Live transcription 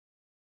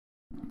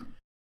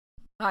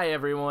Hi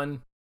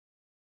everyone,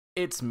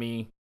 it's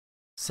me,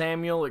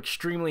 Samuel,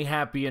 extremely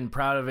happy and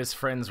proud of his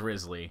friends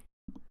Risley.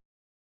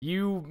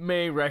 You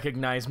may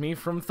recognize me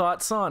from Thought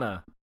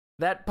Sauna,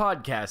 that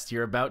podcast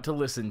you're about to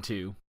listen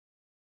to.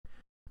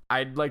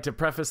 I'd like to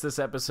preface this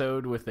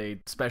episode with a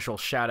special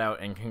shout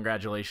out and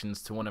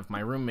congratulations to one of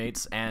my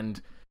roommates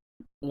and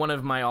one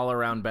of my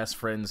all-around best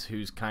friends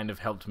who's kind of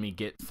helped me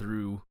get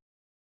through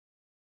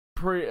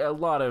a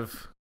lot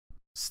of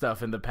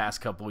stuff in the past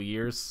couple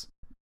years.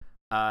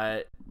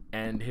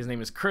 And his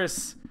name is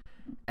Chris,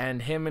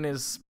 and him and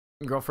his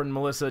girlfriend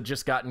Melissa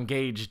just got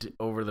engaged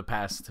over the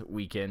past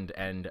weekend,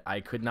 and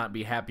I could not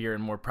be happier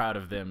and more proud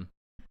of them.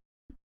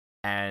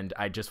 And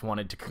I just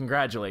wanted to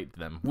congratulate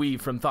them. We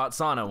from Thought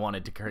Sauna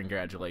wanted to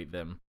congratulate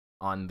them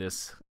on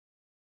this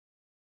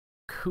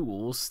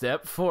cool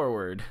step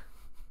forward.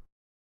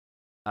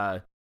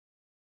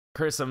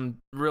 Chris, I'm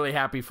really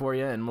happy for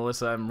you, and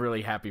Melissa, I'm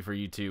really happy for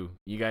you too.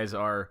 You guys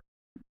are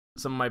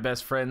some of my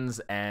best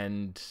friends,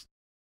 and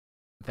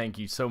thank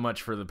you so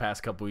much for the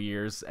past couple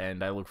years,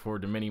 and I look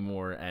forward to many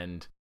more,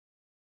 and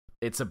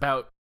it's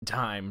about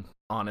time,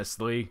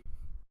 honestly.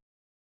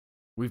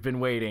 We've been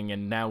waiting,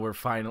 and now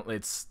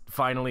it's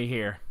finally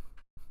here.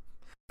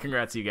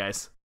 Congrats, you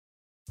guys.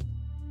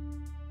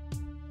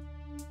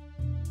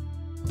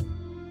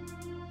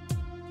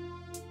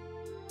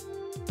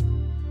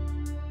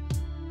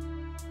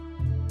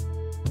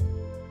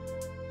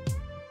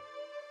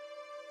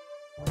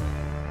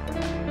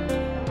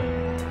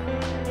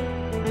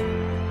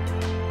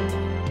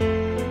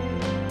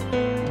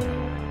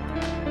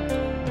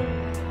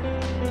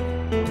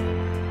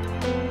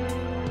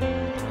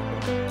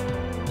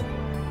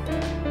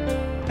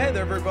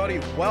 Everybody,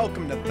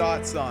 welcome to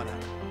Thought Sauna.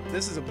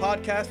 This is a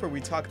podcast where we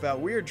talk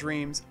about weird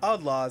dreams,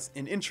 odd laws,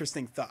 and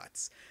interesting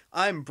thoughts.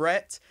 I'm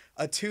Brett,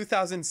 a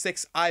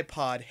 2006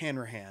 iPod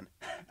Hanrahan.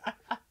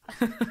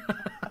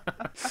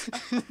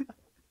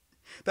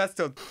 That's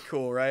still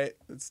cool, right?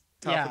 It's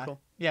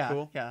topical. Yeah.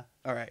 Cool? Yeah.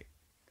 All right.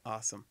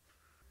 Awesome.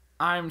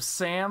 I'm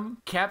Sam,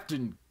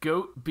 Captain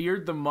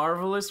Goatbeard the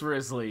Marvelous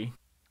Risley.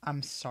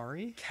 I'm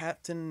sorry?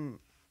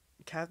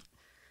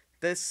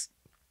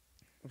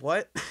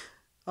 What?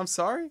 I'm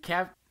sorry?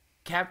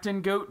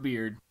 Captain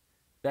Goatbeard.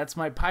 That's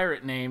my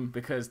pirate name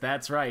because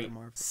that's right.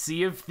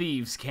 Sea of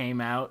Thieves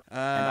came out, and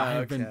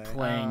I've been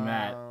playing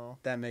that.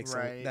 That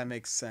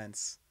makes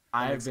sense.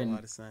 I've been a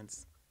lot of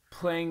sense.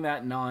 Playing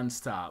that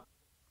nonstop.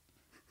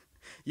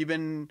 You've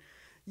been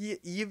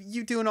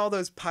you doing all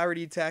those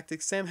piratey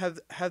tactics, Sam.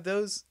 Have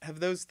those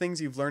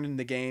things you've learned in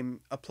the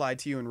game applied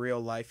to you in real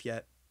life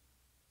yet?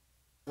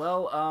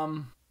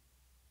 Well,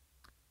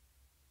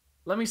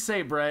 let me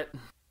say, Brett,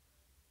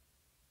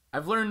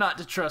 I've learned not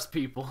to trust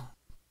people.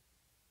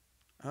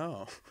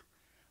 Oh.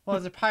 Well,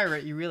 as a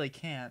pirate, you really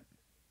can't.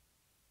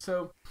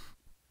 So,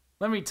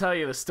 let me tell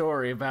you the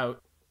story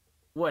about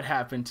what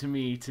happened to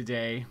me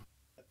today.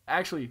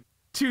 Actually,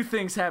 two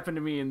things happened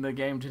to me in the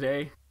game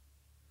today.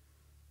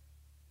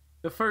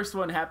 The first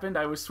one happened,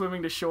 I was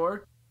swimming to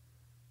shore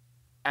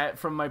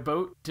from my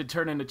boat to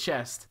turn in a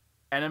chest,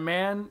 and a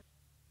man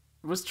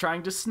was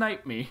trying to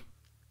snipe me.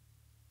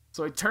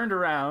 So I turned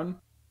around,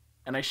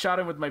 and I shot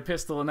him with my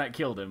pistol, and that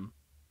killed him.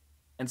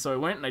 And so I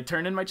went and I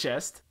turned in my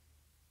chest,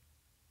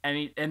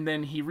 and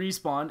then he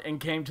respawned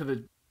and came to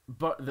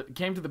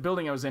the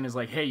building I was in. Is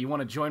like, hey, you want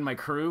to join my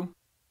crew?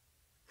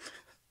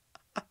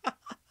 And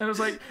I was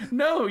like,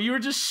 no, you were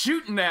just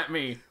shooting at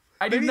me.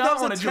 I did not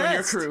want to join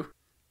your crew.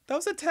 That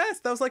was a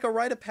test. That was like a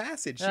rite of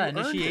passage. Yeah,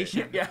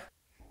 initiation. Yeah.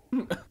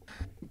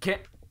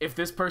 If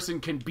this person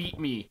can beat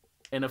me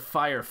in a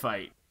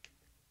firefight,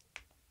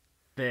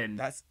 then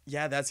that's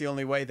the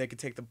only way they could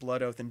take the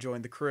blood oath and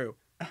join the crew.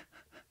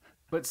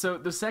 But so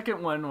the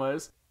second one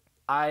was,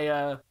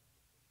 I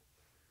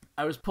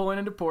was pulling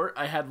into port.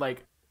 I had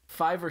like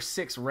 5 or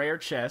 6 rare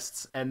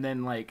chests, and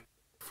then like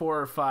 4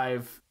 or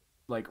 5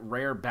 like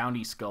rare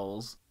bounty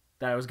skulls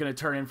that I was gonna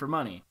turn in for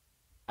money.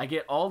 I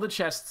get all the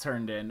chests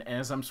turned in, and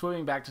as I'm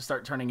swimming back to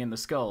start turning in the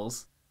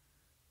skulls,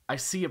 I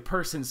see a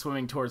person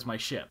swimming towards my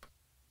ship.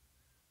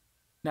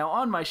 Now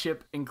on my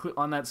ship,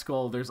 on that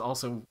skull, there's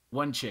also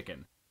one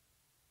chicken.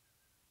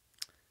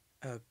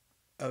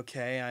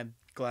 Okay,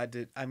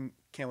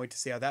 can't wait to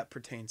see how that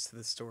pertains to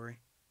the story.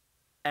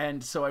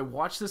 And so I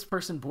watch this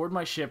person board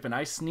my ship, and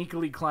I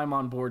sneakily climb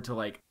on board to,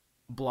 like,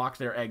 block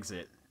their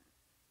exit.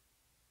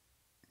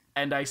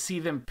 And I see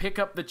them pick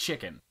up the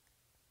chicken.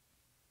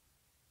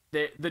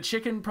 The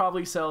chicken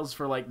probably sells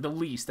for, like, the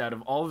least out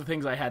of all the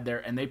things I had there,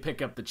 and they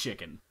pick up the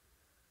chicken.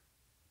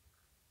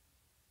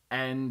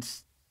 And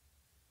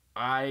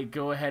I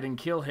go ahead and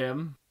kill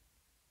him,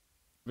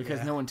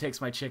 because no one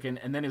takes my chicken,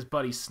 and then his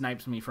buddy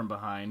snipes me from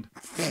behind.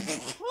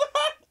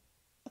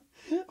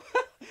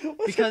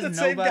 Because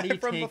nobody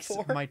takes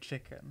my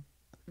chicken.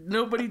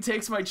 Nobody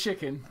takes my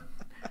chicken.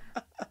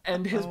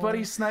 And his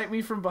buddy sniped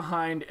me from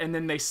behind, and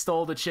then they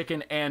stole the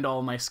chicken and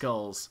all my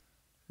skulls.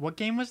 What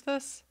game was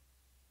this?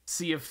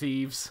 Sea of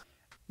Thieves.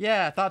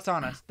 Yeah, Thought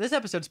Sauna. This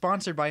episode's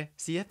sponsored by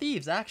Sea of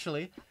Thieves,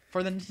 actually,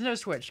 for the Nintendo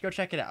Switch. Go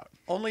check it out.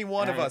 Only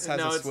one of us has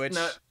a Switch.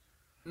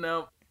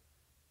 No.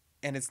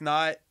 and it's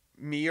not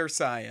me or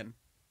Cyan.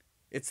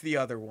 It's the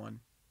other one.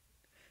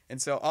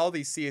 And so all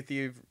these Sea of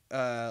Thieves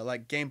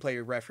like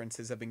gameplay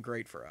references have been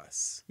great for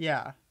us.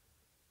 Yeah.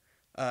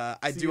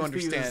 I do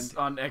understand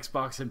on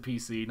Xbox and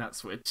PC, not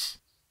Switch.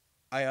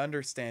 I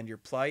understand your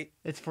plight.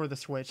 It's for the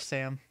Switch,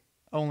 Sam.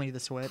 Only the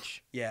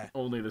Switch. Yeah.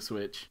 Only the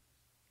Switch.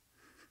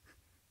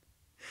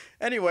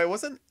 Anyway,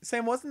 wasn't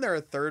there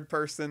a third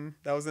person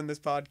that was in this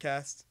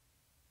podcast?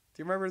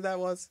 Do you remember who that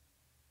was?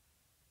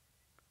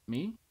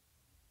 Me?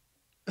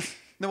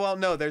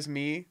 No, there's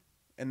me,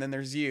 and then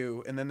there's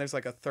you, and then there's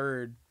like a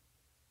third.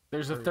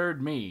 There's a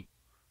third me.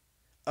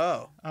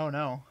 Oh. Oh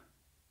no.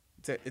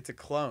 It's a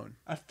clone.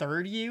 A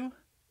third you?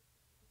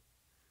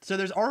 So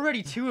there's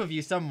already two of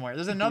you somewhere.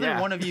 There's another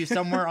one of you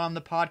somewhere on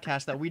the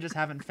podcast that we just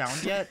haven't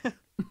found yet.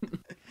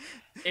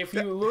 If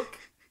you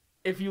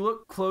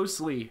look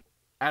closely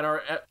at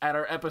our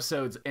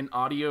episodes in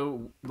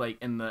audio, like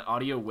in the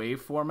audio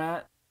wave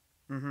format,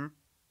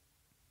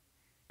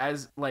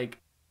 as like,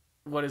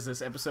 what is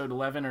this, episode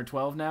 11 or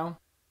 12 now?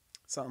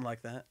 Something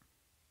like that.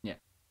 Yeah.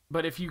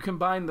 But if you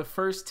combine the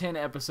first 10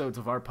 episodes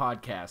of our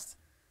podcast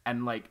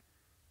and like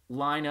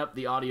line up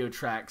the audio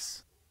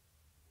tracks,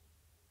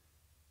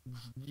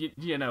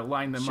 you know,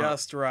 line them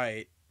just up.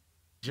 Right.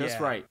 Just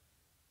right.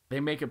 They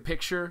make a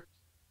picture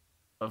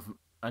of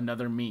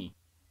another me.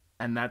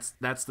 And that's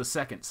the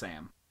second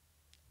Sam.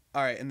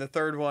 All right, and the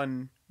third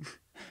one,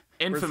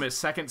 infamous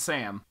second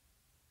Sam.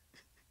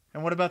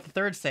 And what about the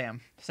third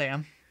Sam?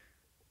 Sam?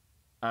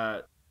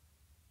 The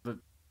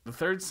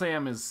third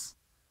Sam is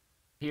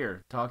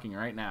here talking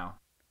right now.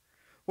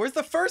 Where's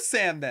the first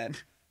Sam then?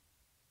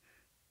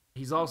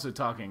 He's also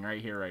talking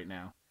right here right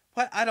now.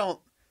 What? I don't.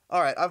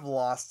 All right, I've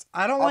lost.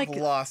 I've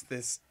lost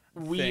this.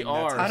 We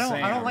are. I Sam.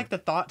 don't like the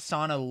Thought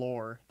Sauna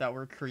lore that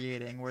we're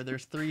creating, where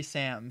there's 3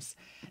 Sams,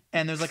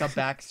 and there's like a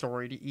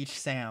backstory to each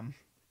Sam.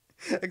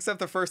 Except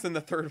the first and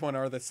the third one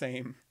are the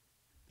same.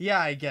 Yeah,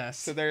 I guess.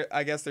 So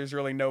I guess there's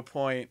really no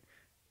point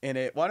in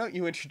it. Why don't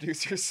you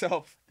introduce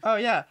yourself? Oh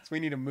yeah. So we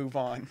need to move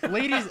on.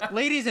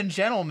 Ladies and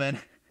gentlemen,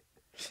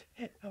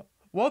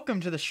 welcome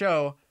to the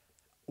show,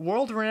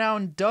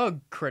 world-renowned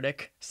Doug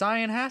critic,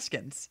 Cyan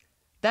Haskins.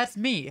 That's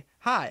me.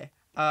 Hi.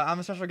 I'm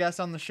a special guest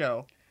on the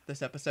show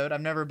this episode.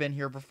 I've never been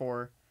here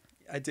before.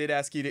 I did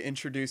ask you to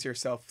introduce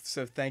yourself,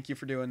 so thank you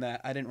for doing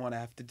that. I didn't want to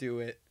have to do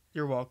it.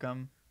 You're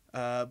welcome.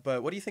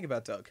 But what do you think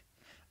about Doug?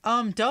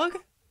 Doug?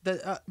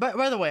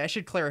 By the way, I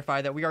should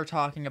clarify that we are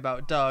talking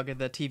about Doug,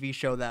 the TV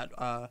show that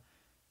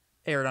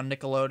aired on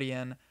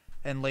Nickelodeon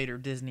and later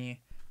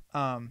Disney,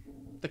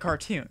 the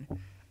cartoon.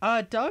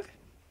 Doug,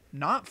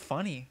 not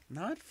funny.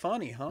 Not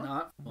funny, huh?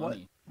 Not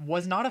funny.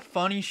 Was not a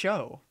funny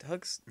show.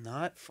 Doug's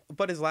not,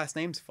 but his last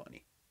name's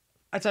funny.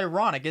 It's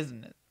ironic,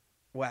 isn't it?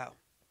 Wow,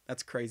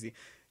 that's crazy.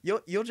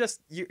 You're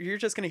just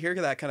gonna hear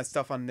that kind of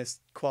stuff on this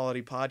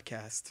quality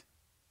podcast,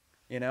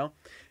 you know,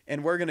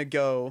 and we're gonna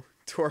go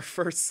to our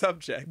first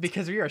subject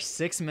because we are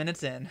 6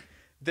 minutes in.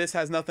 This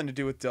has nothing to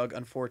do with Doug,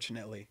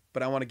 unfortunately,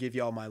 but I want to give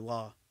y'all my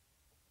law.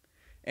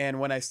 And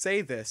when I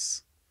say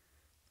this,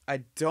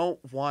 I don't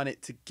want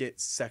it to get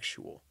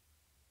sexual,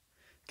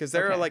 because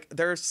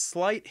there are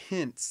slight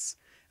hints.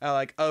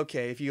 Like,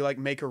 okay, if you like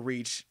make a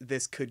reach,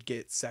 this could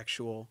get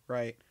sexual,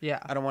 right? Yeah.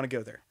 I don't want to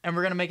go there. And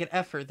we're gonna make an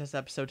effort this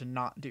episode to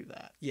not do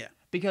that. Yeah.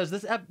 Because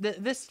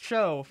this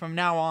show from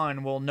now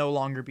on will no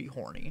longer be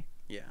horny.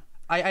 Yeah.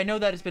 I know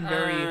that it's been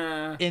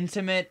very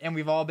intimate, and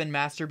we've all been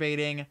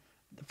masturbating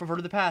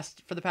for the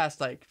past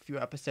like few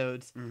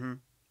episodes.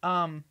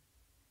 Mm-hmm.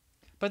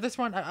 But this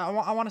one, I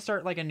want to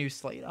start like a new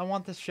slate. I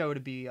want this show to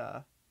be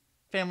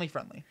family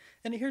friendly.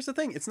 And here's the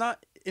thing: it's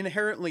not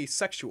inherently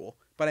sexual.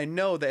 But I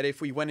know that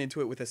if we went into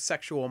it with a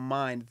sexual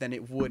mind, then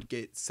it would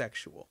get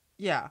sexual.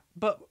 Yeah,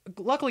 but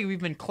luckily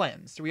we've been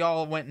cleansed. We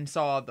all went and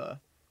saw the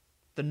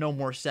No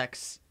More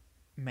Sex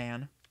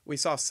man. We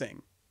saw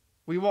Sing.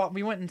 We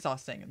went and saw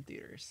Sing in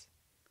theaters.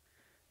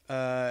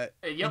 Yep,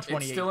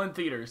 it's still in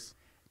theaters.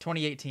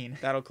 2018.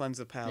 That'll cleanse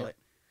the palate. Yep.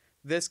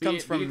 This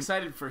comes from. Be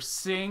excited for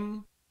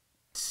Sing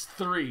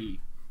 3.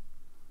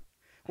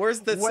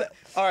 Where's the?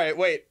 All right,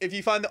 wait. If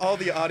you find all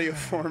the audio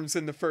forms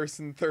in the first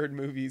and third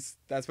movies,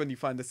 that's when you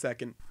find the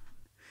second.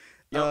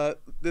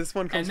 Yep. This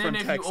one comes from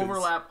Texas. And then if you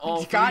overlap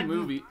all 3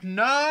 movies,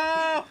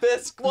 no,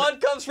 this one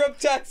comes from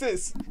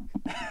Texas.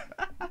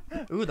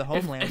 Ooh, the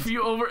homeland. If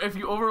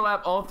you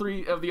overlap all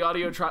 3 of the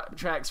audio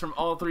tracks from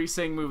all 3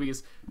 Sing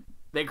movies,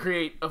 they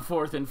create a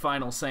 4th and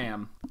final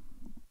Sam.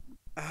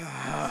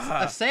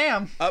 A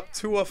Sam. Up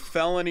to a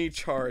felony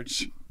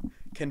charge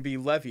can be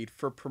levied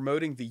for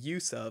promoting the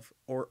use of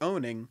or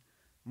owning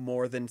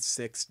more than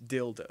 6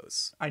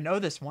 dildos. I know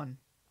this one.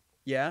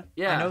 Yeah?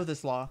 Yeah. I know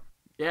this law.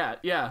 Yeah.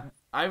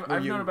 I've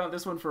known about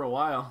this one for a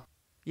while.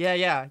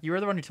 Yeah. You were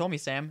the one who told me,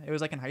 Sam. It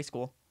was like in high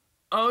school.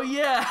 Oh,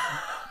 yeah.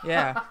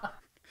 Yeah.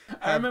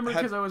 I remember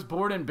because I was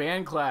bored in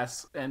band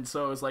class, and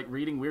so I was like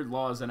reading weird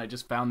laws, and I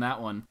just found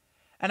that one.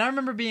 And I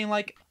remember being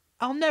like,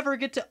 I'll never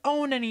get to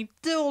own any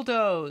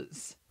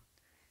dildos.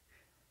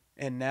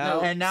 And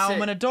now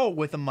I'm an adult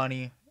with the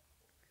money.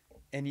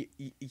 And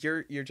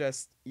you're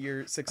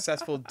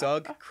successful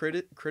Doug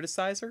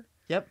criticizer?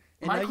 Yep.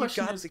 And My now you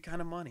question got is- the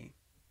kind of money.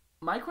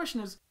 My question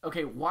is,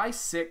 okay, why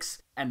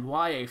 6 and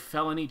why a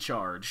felony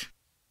charge?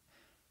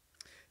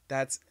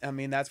 That's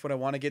what I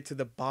want to get to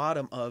the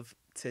bottom of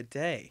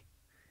today.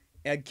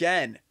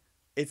 Again,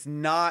 it's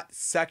not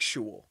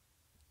sexual.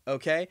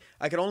 Okay?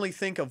 I can only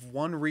think of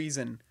one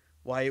reason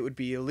why it would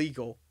be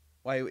illegal,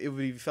 why it would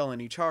be a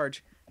felony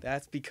charge.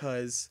 That's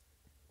because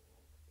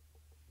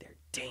they're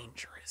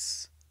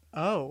dangerous.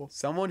 Oh.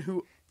 Someone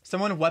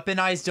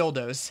weaponized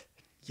dildos.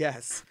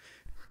 yes.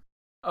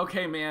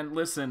 Okay, man,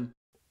 listen.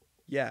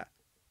 Yeah.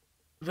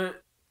 The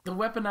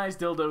weaponized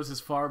dildos is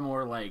far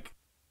more, like,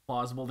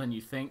 plausible than you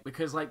think,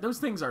 because, like, those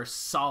things are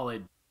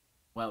solid.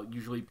 Well,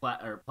 usually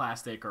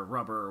plastic or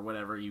rubber or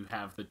whatever you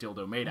have the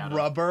dildo made out of.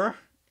 Rubber.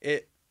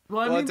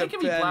 Well, I mean, they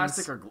can be depends.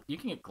 plastic or you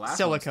can get glass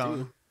Silicone.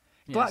 ones,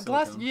 too. Glass,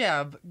 silicone.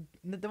 yeah.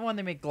 The one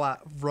they make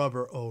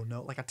rubber. Oh,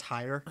 no. Like a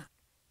tire.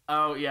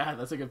 Oh, yeah,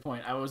 that's a good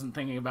point. I wasn't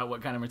thinking about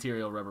what kind of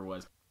material rubber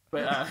was.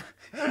 But,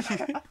 I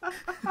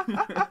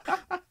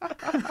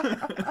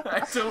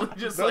totally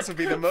just, Those would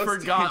be the most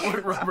forgot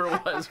what rubber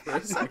was for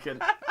a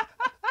second.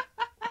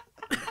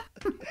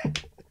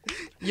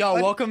 Yo,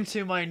 welcome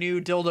to my new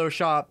dildo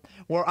shop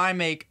where I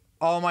make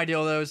all my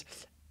dildos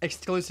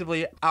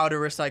exclusively out of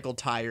recycled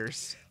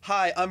tires.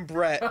 Hi, I'm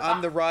Brett.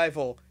 I'm the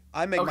rival.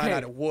 I make mine Okay.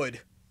 out of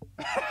wood.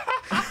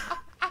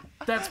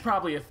 That's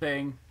probably a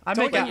thing.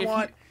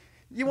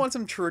 You want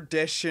some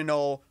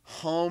traditional,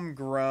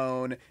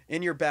 homegrown,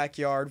 in your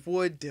backyard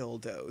wood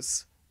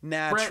dildos.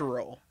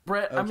 Natural.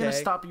 Brett, I'm gonna okay?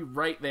 stop you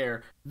right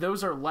there.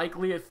 Those are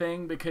likely a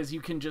thing because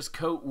you can just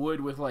coat wood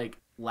with, like,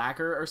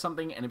 lacquer or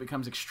something and it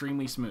becomes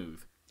extremely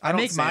smooth. I don't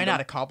make sand mine them.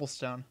 out of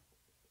cobblestone.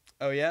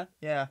 Oh, yeah?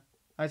 Yeah.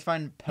 I just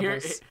find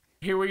pebbles.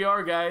 Here we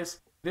are, guys.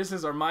 This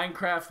is our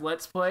Minecraft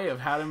Let's Play of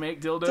how to make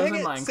dildos Dang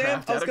in it, Minecraft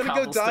Sam. I was out of going to go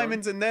cobblestone.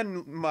 diamonds and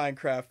then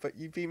Minecraft, but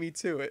you beat me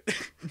to it.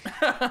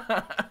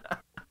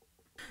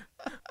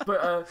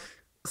 But,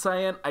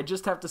 Cyan, I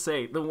just have to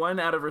say, the one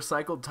out of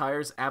recycled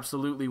tires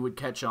absolutely would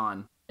catch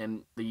on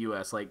in the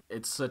U.S. Like,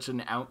 it's such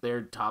an out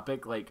there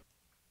topic. Like,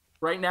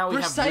 right now we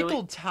have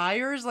Recycled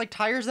tires? Like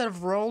tires that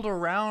have rolled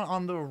around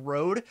on the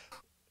road?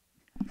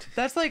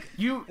 That's like...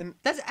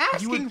 That's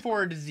asking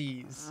for a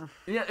disease.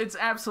 Yeah, it's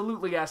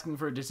absolutely asking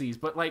for a disease.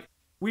 But, like,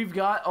 we've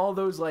got all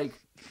those, like,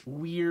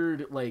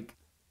 weird, like,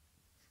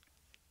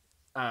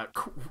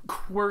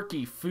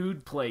 quirky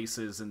food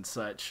places and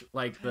such.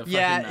 Like, the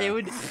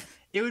fucking,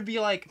 it would be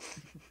like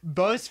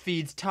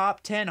BuzzFeed's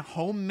top 10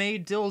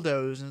 homemade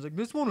dildos, and it's like,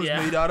 this one was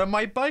made out of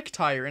my bike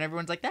tire, and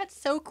everyone's like, that's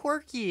so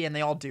quirky, and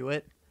they all do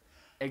it.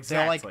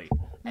 Exactly. They're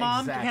like,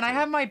 Mom, can I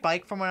have my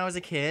bike from when I was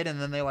a kid?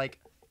 And then they like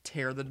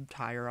tear the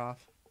tire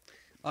off.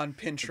 On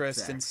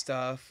Pinterest and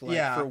stuff, like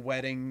Yeah. for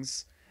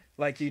weddings.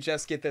 Like, you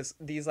just get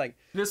these like,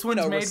 This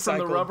one's made from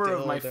the recycled rubber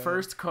of my dildo.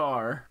 first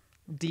car.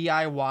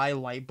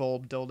 DIY light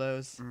bulb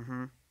dildos.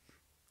 Mm-hmm.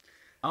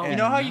 Oh, You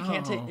know how you no.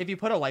 can't take, if you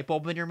put a light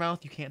bulb in your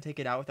mouth, you can't take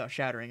it out without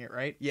shattering it,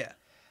 right? Yeah.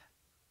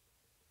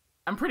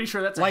 I'm pretty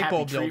sure that's a Light Happy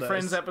bulb Tree dildos.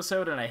 Friends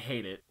episode, and I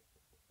hate it.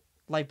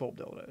 Light bulb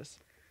dildos.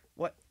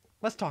 What?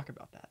 Let's talk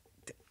about that.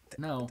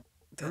 No,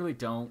 I really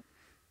don't.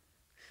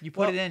 You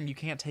put it in, you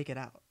can't take it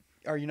out.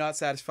 Are you not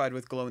satisfied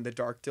with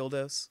glow-in-the-dark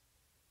dildos?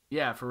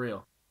 Yeah, for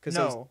real. Because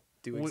those No.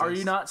 do exist. Are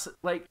you not,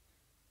 like...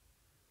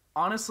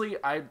 Honestly,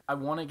 I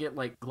want to get,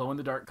 like,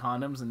 glow-in-the-dark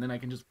condoms, and then I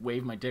can just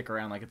wave my dick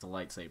around like it's a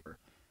lightsaber.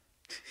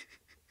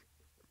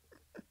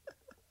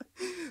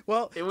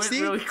 Well, It went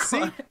see, really see,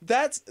 quiet.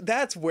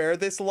 that's where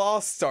this law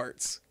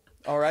starts.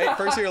 All right.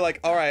 First, you're like,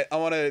 all right, I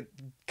want a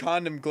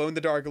condom, glow in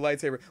the dark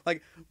lightsaber.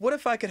 Like, what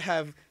if I could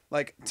have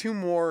like 2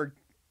 more,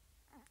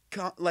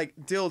 like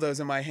dildos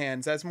in my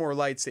hands? That's more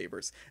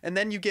lightsabers, and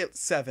then you get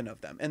 7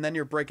 of them, and then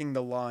you're breaking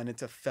the law, and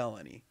it's a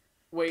felony.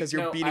 Wait, 'Cause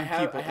you're no, beating I have,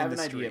 people I have in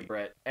the an idea, street.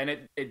 Brett, and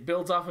it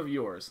builds off of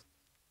yours.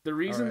 The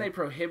reason Alright. they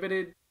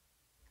prohibited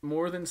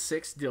more than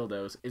 6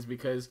 dildos is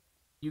because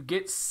you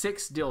get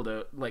 6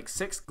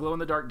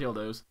 glow-in-the-dark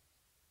dildos.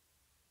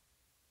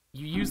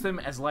 You use them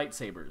as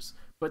lightsabers.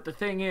 But the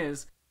thing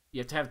is, you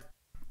have to have,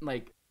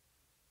 like,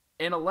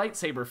 in a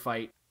lightsaber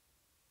fight,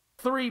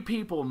 3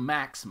 people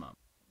maximum.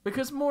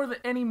 Because more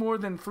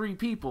than 3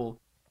 people,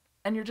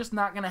 and you're just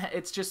not gonna,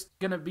 it's just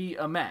gonna be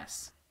a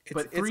mess.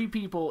 But 3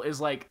 people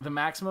is, like, the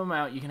maximum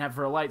amount you can have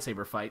for a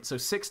lightsaber fight. So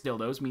 6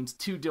 dildos means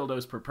 2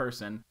 dildos per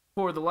person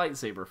for the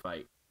lightsaber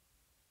fight.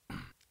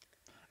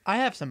 I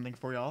have something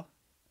for y'all.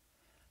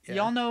 Yeah.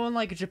 Y'all know in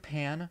like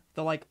Japan,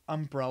 the like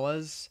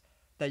umbrellas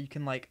that you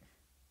can like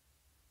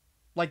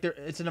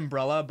it's an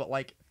umbrella, but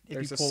like if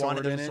There's you a pull on it,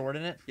 sword there's in a it? sword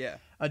in it. Yeah.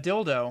 A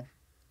dildo,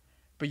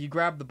 but you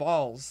grab the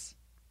balls.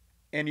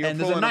 And you're And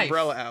there's a pulling an knife.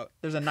 umbrella out.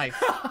 There's a knife.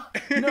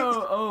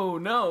 No, oh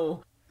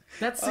no.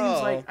 That seems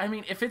Oh. like, I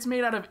mean, if it's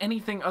made out of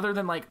anything other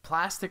than, like,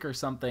 plastic or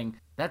something,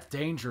 that's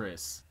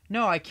dangerous.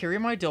 No, I carry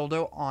my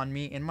dildo on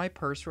me in my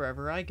purse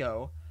wherever I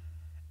go.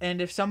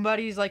 And if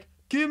somebody's like,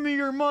 give me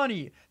your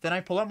money, then I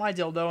pull out my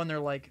dildo and they're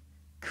like,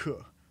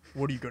 "Kuh,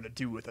 what are you gonna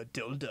do with a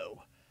dildo?"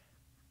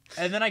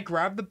 And then I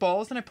grab the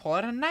balls and I pull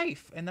out a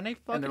knife and then I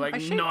fucking And they're like, I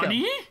shake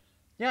 "Nani?" them.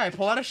 Yeah, I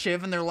pull out a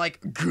shiv and they're like,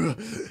 "Gah,"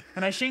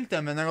 and I shink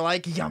them and they're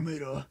like,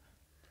 "Yamura."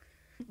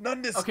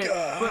 None this Okay,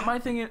 but my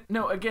thing is,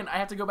 no, again, I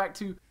have to go back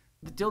to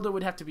the dildo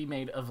would have to be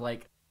made of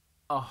like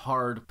a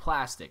hard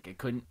plastic. It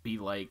couldn't be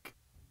like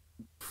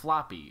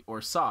floppy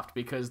or soft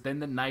because then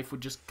the knife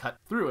would just cut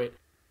through it,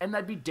 and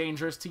that'd be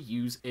dangerous to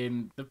use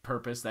in the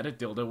purpose that a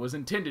dildo was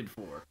intended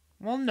for.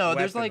 Well, no,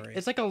 there's like Weaponry.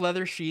 it's like a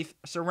leather sheath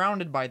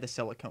surrounded by the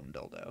silicone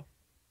dildo.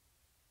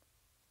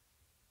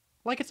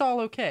 Like it's all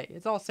okay.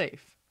 It's all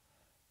safe.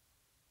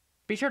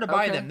 Be sure to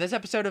buy Okay. them. This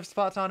episode of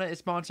Thought Sauna is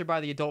sponsored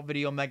by the Adult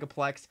Video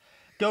Megaplex.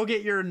 Go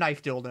get your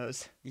knife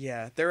dildos.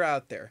 Yeah, they're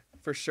out there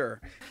for sure.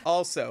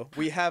 Also,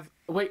 we have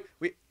Wait,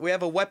 we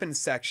have a weapons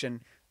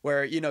section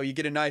where you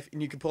get a knife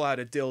and you can pull out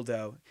a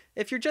dildo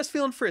if you're just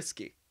feeling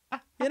frisky.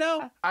 You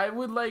know? I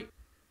would like.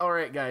 All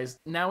right, guys.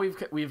 Now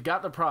we've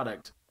got the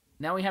product.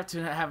 Now we have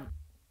to have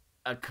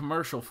a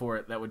commercial for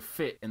it that would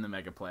fit in the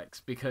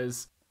Megaplex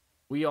because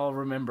we all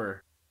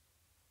remember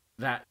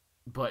that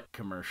butt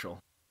commercial.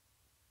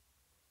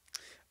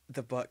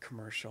 The butt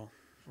commercial.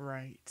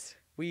 Right.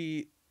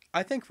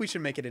 I think we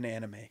should make it an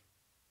anime.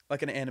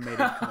 Like an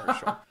animated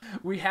commercial.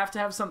 We have to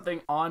have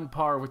something on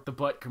par with the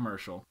butt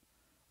commercial.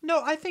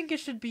 No, I think it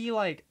should be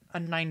like a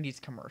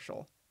 90s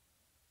commercial.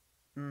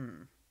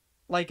 Hmm.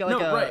 Like No,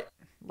 a right.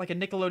 like a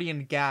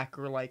Nickelodeon GAC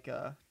or like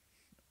a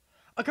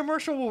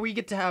commercial where we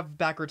get to have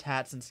backwards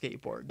hats and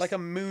skateboards. Like a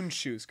moon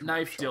shoes commercial.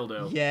 Knife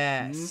dildo.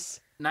 Yes.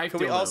 Knife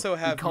Could dildo. we also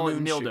have call moon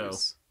it nildo.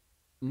 shoes?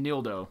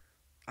 Nildo.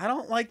 I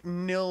don't like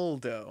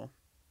nildo.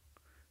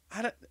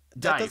 That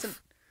Dive. doesn't.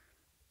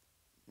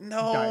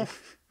 No.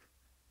 Dive.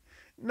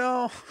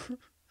 No.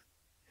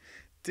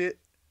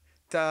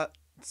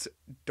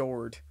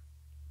 Dord.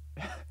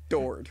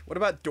 Dord. What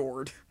about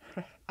Dord?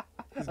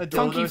 A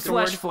Funky dildo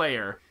flesh sword.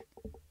 flare.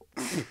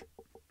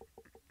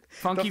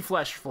 Funky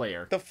flesh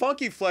flare. The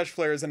funky flesh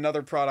flare is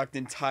another product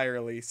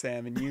entirely,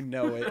 Sam, and you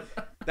know it.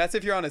 That's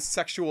if you're on a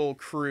sexual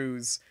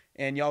cruise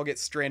and y'all get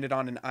stranded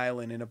on an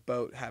island and a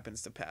boat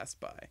happens to pass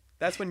by.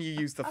 That's when you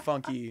use the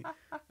funky,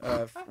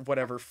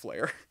 whatever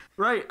flare.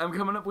 Right. I'm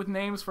coming up with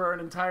names for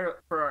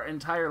our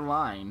entire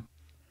line.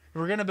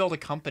 We're gonna build a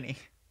company.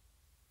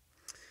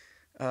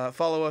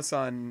 Follow us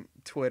on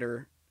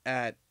Twitter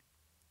at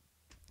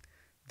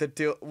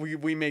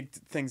we make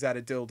things out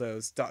of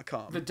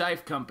dildos.com. The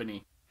Dive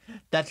Company.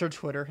 That's our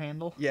Twitter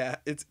handle. Yeah,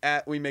 it's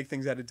at we make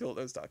things out of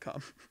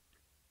dildos.com.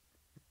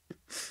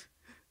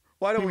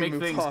 Why don't we make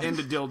move things on?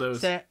 into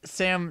dildos.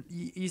 Sam,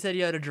 you said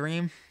you had a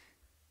dream.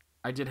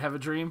 I did have a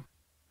dream.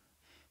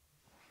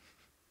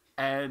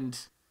 And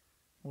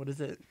What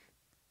is it?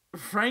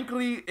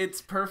 frankly,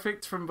 it's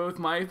perfect from both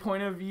my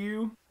point of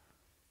view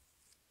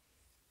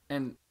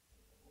and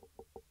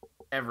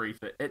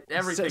everything.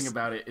 Everything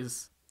about it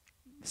is...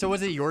 So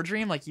was it your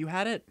dream? Like you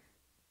had it?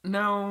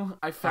 No,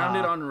 I found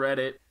it Ah. on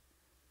Reddit.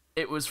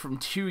 It was from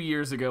 2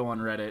 years ago on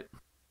Reddit.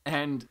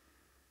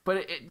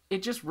 But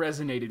it just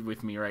resonated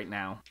with me right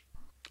now.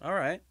 All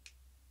right.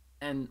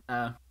 And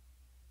I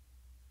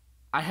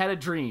had a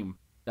dream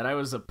that I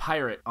was a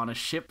pirate on a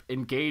ship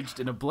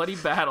engaged in a bloody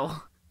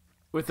battle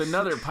with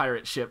another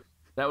pirate ship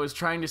that was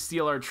trying to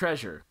steal our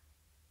treasure.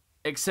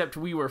 Except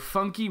we were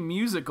funky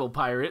musical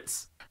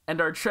pirates, and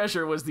our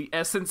treasure was the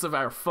essence of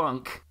our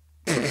funk.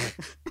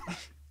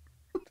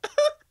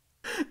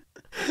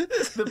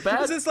 Is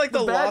this like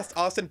the Lost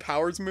Austin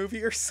Powers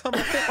movie or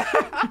something?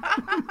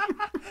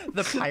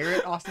 The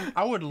pirate Austin.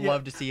 I would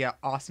love to see a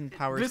Austin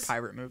Powers This-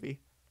 pirate movie.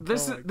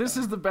 This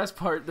is the best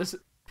part.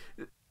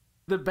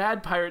 The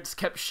bad pirates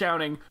kept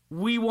shouting,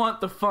 "We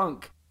want the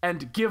funk,"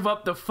 and give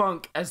up the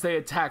funk as they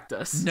attacked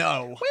us.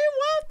 No. We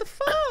want the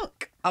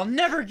funk. I'll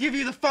never give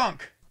you the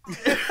funk.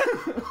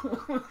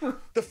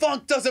 The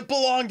funk doesn't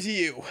belong to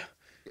you.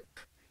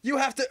 You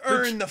have to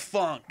earn the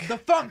funk. The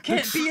funk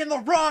can't be in the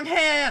wrong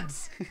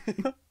hands.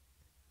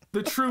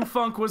 The true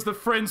funk was the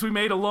friends we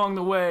made along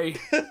the way.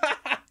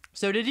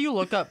 So did you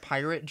look up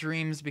pirate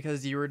dreams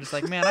because you were just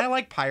like, man, I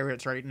like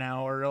pirates right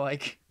now, or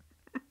like?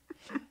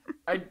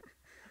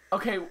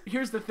 Okay,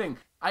 here's the thing.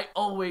 I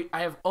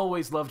have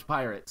always loved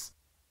pirates.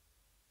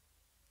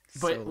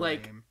 But So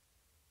like lame.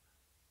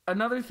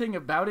 another thing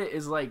about it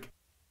is like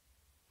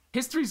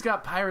history's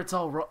got pirates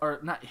all or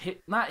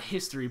not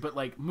history, but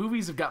like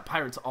movies have got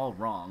pirates all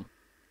wrong.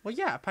 Well,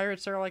 yeah,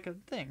 pirates are like a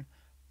thing.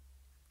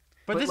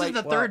 But But, this like,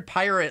 is the well- third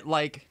pirate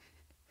like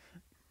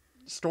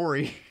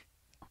story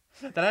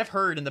that I've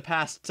heard in the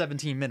past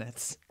 17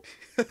 minutes.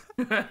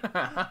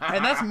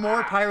 And that's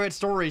more pirate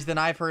stories than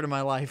I've heard in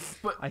my life,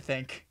 But- I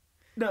think.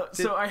 No,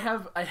 so I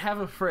have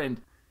a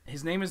friend.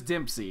 His name is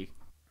Dempsey.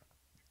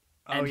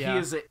 And yeah. he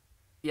is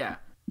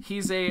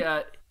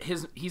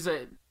he's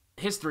a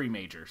history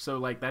major. So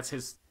like that's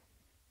his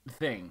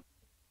thing.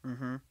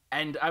 Mm-hmm.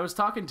 And I was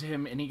talking to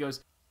him, and he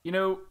goes,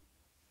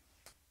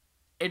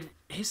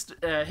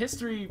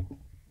 history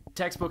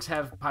textbooks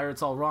have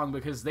pirates all wrong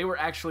because they were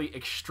actually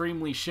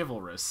extremely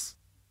chivalrous.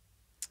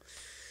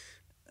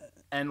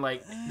 And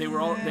like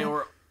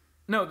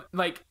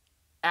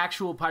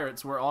actual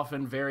pirates were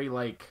often very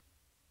like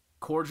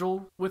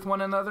cordial with one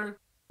another.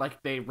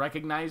 Like they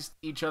recognized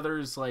each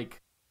other's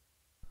like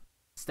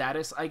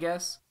status, I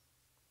guess.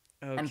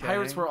 Okay. And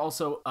pirates were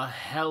also a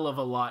hell of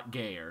a lot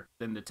gayer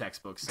than the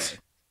textbooks say.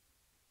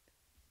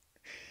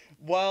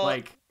 Well,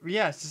 Like,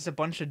 Yeah, it's just a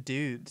bunch of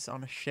dudes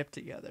on a ship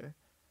together.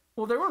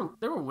 well, there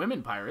were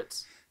women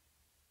pirates.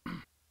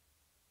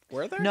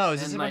 were there? No,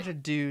 it's just And, a like- bunch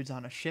of dudes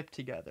on a ship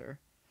together,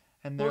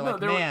 and they're Well, no, like,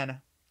 there were-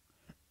 man,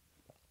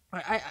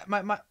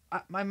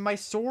 my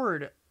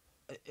sword,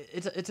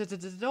 it's a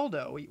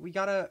dildo.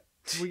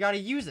 We gotta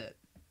use it.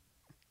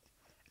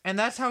 And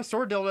that's how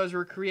sword dildos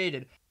were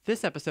created.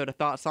 This episode of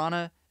Thought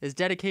Sauna is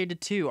dedicated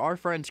to our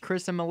friends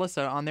Chris and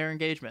Melissa on their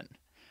engagement.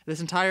 This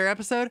entire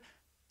episode,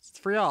 it's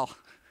for y'all.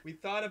 We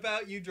thought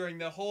about you during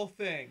the whole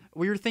thing.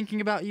 We were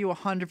thinking about you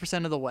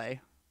 100% of the way.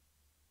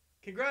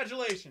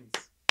 Congratulations.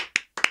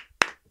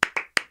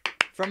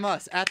 From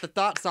us at the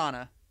Thought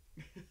Sauna.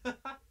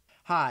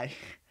 Hi.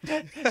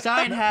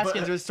 Sign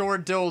Haskins with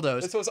sword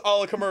dildos. This was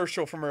all a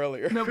commercial from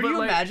earlier. No, Could but, you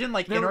like, imagine,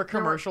 like, there in were- our there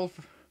were- commercial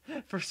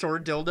for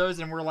sword dildos,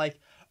 and we're like,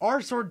 our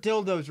sword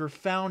dildos were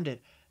founded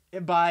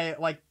by,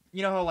 like,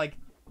 you know how, like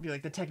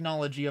the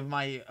technology of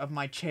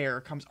my chair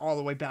comes all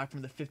the way back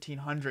from the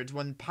 1500s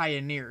when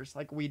pioneers,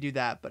 like, we do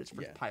that, but it's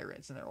for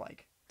pirates, and they're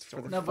like,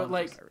 for the No, but fun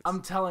like, pirates.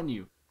 I'm telling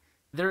you,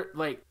 there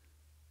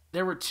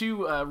were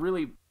two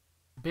really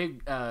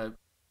big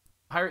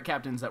pirate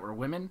captains that were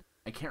women.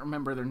 I can't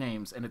remember their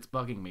names, and it's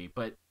bugging me.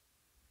 But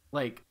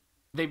like,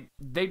 they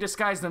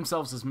disguised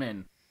themselves as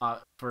men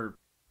for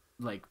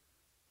like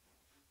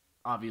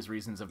obvious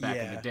reasons of back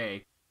in Yeah. the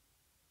day.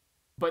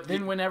 But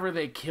then whenever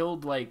they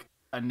killed like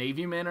a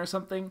Navy man or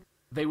something,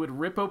 they would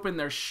rip open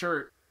their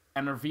shirt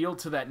and reveal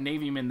to that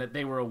Navy man that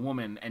they were a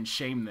woman and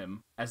shame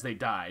them as they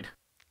died.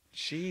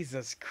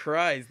 Jesus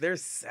Christ, they're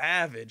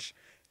savage.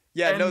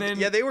 Yeah, And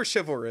then- they were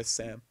chivalrous,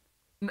 Sam.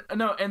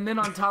 No, and then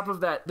on top of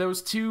that,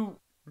 those two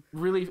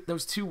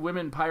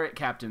women pirate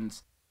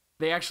captains,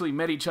 they actually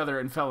met each other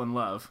and fell in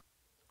love.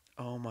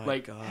 Oh my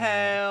Like, god.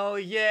 hell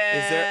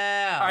yeah! Is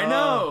there- I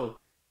know.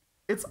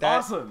 It's That-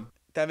 awesome.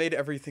 That made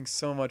everything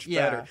so much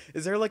Yeah. better.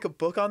 Is there like a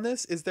book on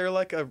this? Is there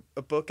like a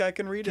book I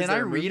can read? Is Can there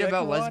I a movie read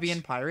about can watch?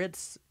 lesbian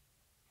pirates?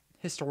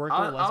 Historical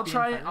I'll lesbian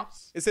try-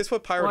 pirates? Is this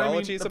what Well, piratology I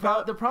mean, is the,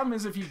 about? the problem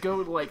is if you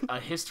go to like a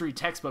history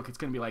textbook, it's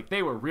gonna be like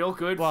they were real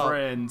good Well,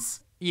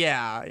 friends.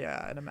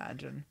 Yeah, I'd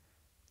imagine.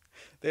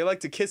 They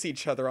like to kiss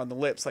each other on the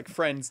lips like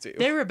friends do.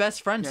 They were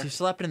best friends Yeah. who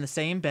slept in the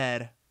same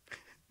bed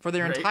for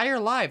their Right. entire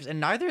lives, and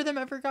neither of them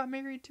ever got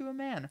married to a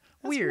man.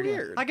 Weird.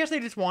 weird. I guess they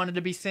just wanted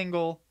to be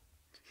single.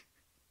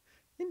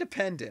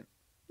 Independent.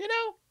 You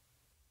know?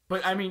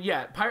 But I mean,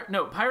 yeah,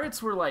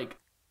 pirates were like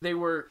they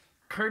were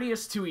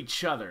courteous to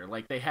each other,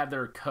 like they had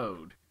their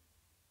code.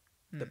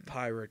 The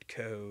pirate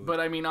code.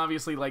 But I mean,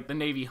 obviously, like the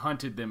Navy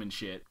hunted them and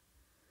shit.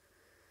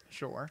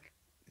 Sure.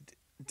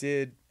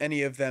 Did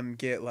any of them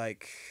get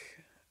like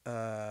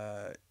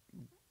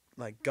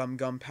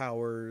gum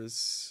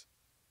powers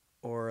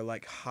or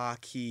like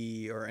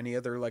hockey or any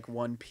other like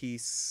One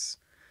Piece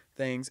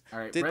things? All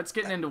right, Did- Brett's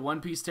getting into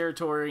One Piece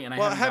territory, and I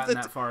Well, haven't have gotten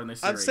the that far in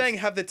this I'm series. saying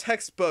have the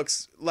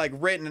textbooks like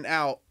written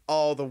out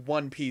all the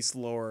One Piece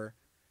lore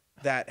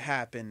that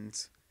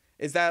happened.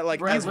 Is that like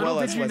Brett, as little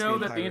well did as you know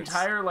lesbian that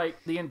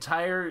pirates? the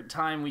entire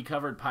time we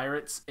covered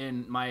pirates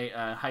in my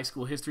high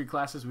school history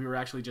classes, we were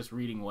actually just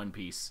reading One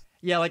Piece.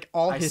 Yeah, like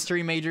all I s-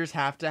 history majors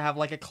have to have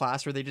like a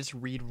class where they just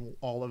read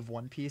all of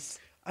One Piece.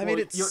 I mean,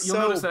 Well, it's you'll so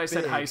notice that I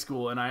said big. high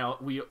school, and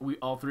we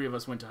all three of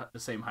us went to the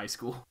same high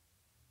school.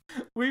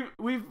 We've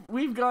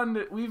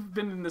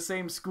been in the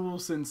same school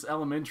since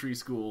elementary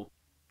school.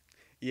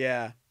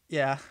 Yeah,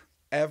 Yeah.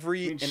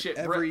 every I mean, and shit,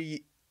 every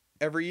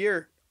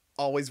year,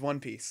 always One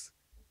Piece.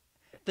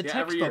 The Yeah,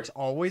 every year. textbook's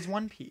always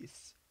One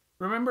Piece.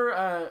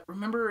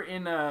 Remember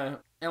in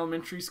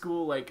elementary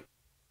school, like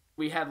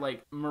we had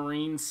like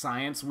Marine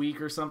Science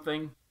Week or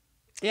something.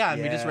 Yeah,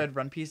 and we just Yeah. read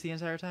One Piece the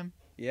entire time.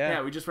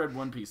 Yeah, we just read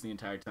One Piece the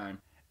entire time.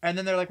 And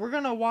then they're like, we're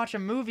gonna watch a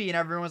movie, and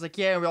everyone was like,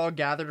 yeah. We all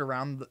gathered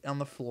around on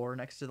the floor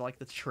next to like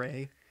the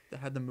tray that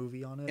had the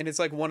movie on it. And it's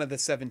like one of the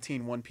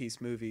 17 One Piece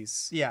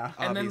movies. Yeah.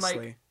 And then, like,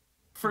 obviously.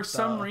 For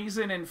some Duh.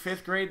 reason in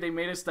 5th grade, they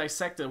made us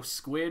dissect a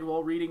squid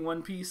while reading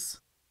One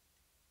Piece.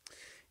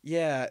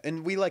 Yeah,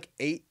 and we like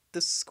ate the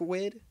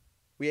squid.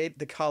 We ate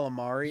the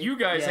calamari. You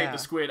guys Yeah. ate the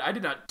squid. I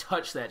did not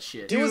touch that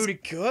shit. It was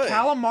Dude, good.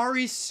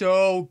 Calamari's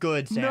so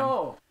good,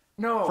 Sam.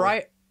 No.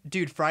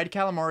 Fried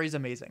calamari's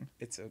amazing.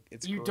 It's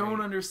You great.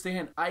 don't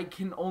understand. I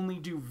can only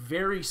do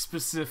very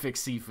specific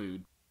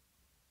seafood.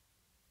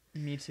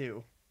 Me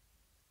too.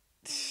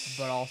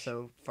 But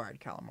also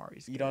fried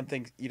calamari's good.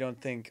 You don't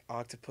think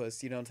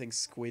octopus, you don't think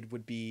squid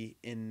would be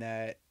in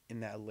that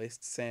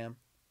list, Sam,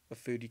 of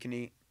food you can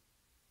eat?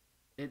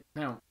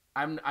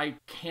 I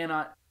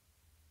cannot.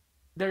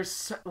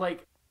 There's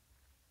like,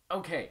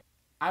 okay,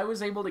 I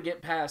was able to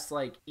get past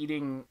like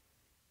eating,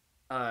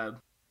 I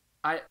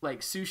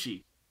like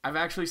sushi. I've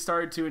actually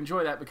started to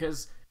enjoy that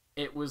because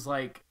it was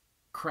like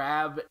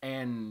crab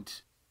and.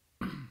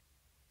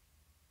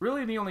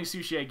 Really, the only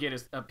sushi I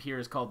get up here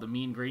is called the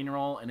mean green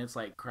roll, and it's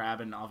like crab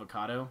and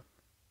avocado.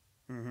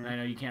 Mhm. And I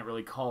know you can't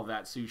really call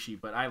that sushi,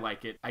 but I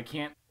like it. I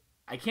can't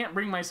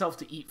bring myself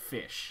to eat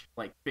fish,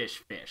 like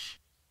fish.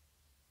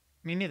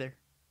 Me neither.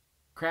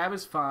 Crab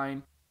is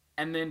fine.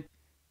 And then,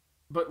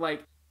 but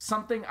like,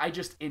 something I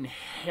just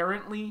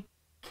inherently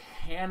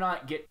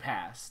cannot get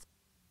past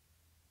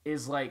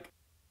is like,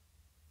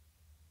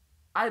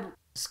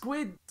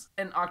 squids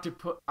and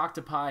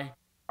octopi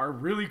are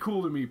really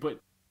cool to me, but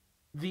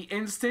the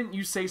instant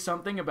you say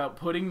something about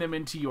putting them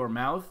into your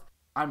mouth,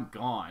 I'm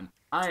gone.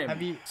 I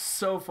am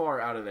so far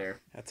out of there.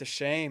 That's a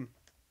shame.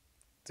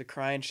 It's a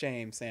crying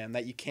shame, Sam,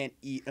 that you can't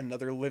eat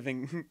another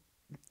living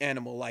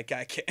animal like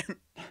I can.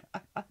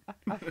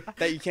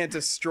 That you can't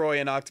destroy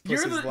an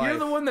octopus's life. You're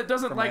the one that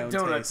doesn't like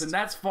donuts, taste. and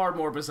that's far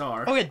more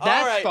bizarre. Okay,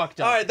 that's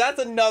fucked up. All right, that's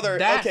another.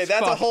 That's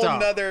a whole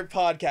nother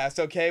podcast.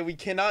 Okay, we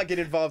cannot get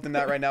involved in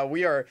that right now.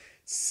 We are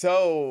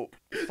so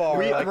far.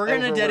 We're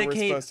gonna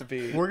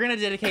dedicate. We're gonna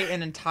dedicate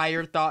an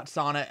entire Thought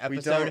Sauna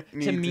episode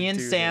to me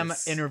and Sam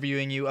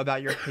interviewing you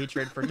about your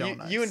hatred for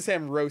donuts. You and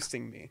Sam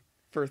roasting me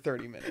for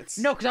 30 minutes.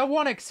 No, because I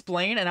want to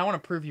explain and I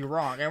want to prove you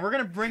wrong, and we're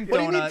gonna bring donuts.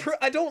 What do you mean?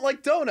 I don't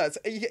like donuts.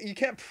 You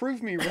can't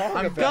prove me wrong.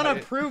 I'm gonna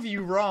prove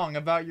you wrong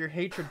about your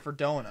hatred for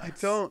donuts. I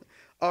don't.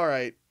 All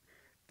right,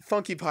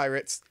 Funky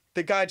Pirates.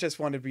 The guy just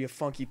wanted to be a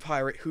funky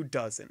pirate. Who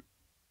doesn't?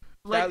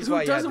 Like,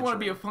 who doesn't want to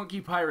be a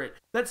funky pirate?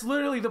 That's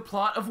literally the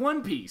plot of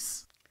One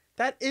Piece.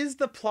 That is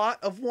the plot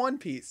of One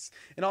Piece.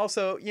 And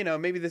also, you know,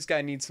 maybe this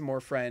guy needs some more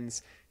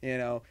friends. You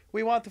know,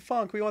 we want the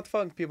funk. We want the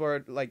funk. People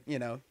are like, you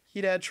know,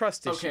 he'd had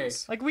trust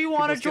issues. Like, we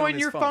want to join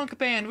your funk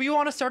band. We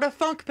want to start a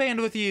funk band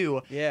with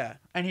you. Yeah.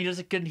 And he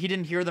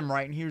didn't hear them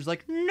right. And he was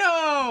like,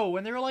 no.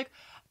 And they were like,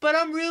 but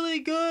I'm really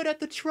good at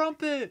the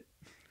trumpet.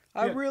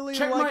 I really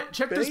like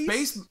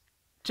bass.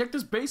 Check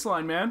this bass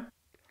line, man.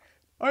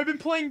 I've been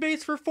playing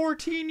bass for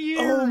 14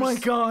 years. Oh my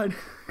god.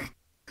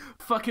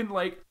 Fucking,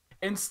 like,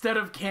 instead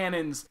of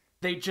cannons,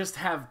 they just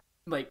have,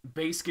 like,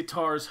 bass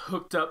guitars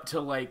hooked up to,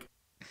 like,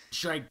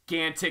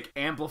 gigantic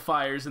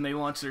amplifiers, and they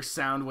launch their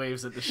sound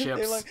waves at the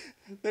ships.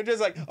 They're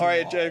just like, all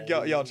right,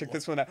 y'all check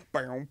this one out.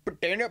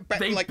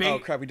 Oh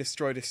crap, we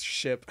destroyed a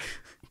ship.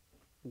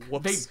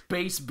 Whoops. They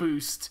bass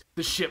boost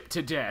the ship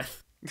to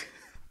death.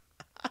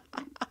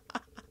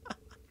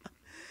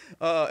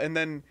 And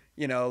then,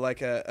 you know,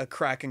 like a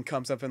kraken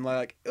comes up and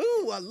like,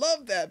 ooh, I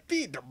love that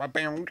beat. The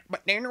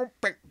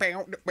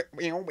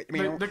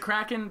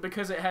kraken,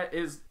 because it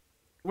is,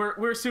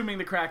 we're assuming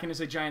the kraken is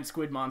a giant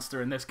squid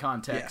monster in this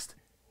context.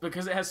 Yeah.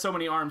 Because it has so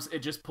many arms, it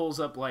just pulls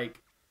up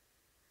like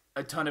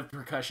a ton of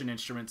percussion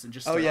instruments and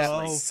just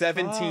starts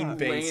 17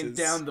 basses, laying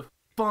down the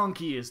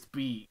funkiest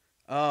beat.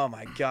 Oh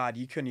my god,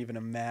 you couldn't even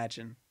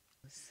imagine.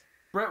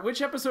 Brett, which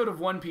episode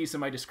of One Piece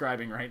am I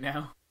describing right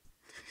now?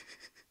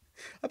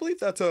 I believe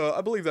that's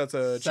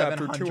a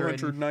chapter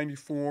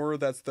 294.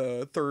 That's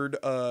the third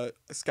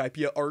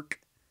Skypia arc.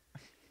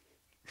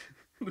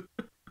 Dude,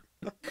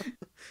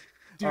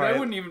 I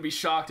wouldn't even be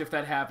shocked if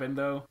that happened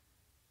though.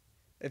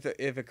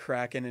 If a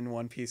kraken in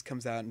One Piece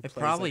comes out and plays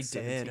probably like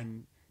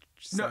 17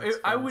 did.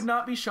 I would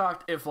not be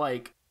shocked if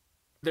like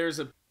there's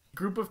a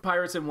group of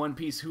pirates in One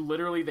Piece who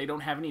literally they don't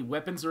have any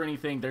weapons or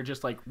anything. They're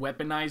just like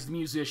weaponized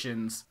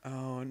musicians.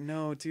 Oh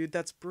no, dude,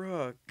 that's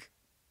Brooke.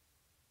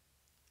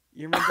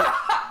 You remember?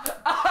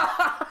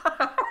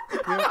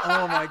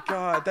 Oh my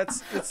god,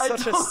 it's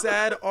such a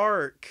sad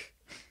arc.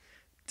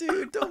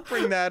 Dude, don't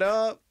bring that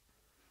up.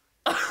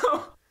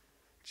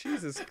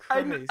 Jesus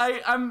Christ.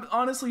 I'm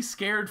honestly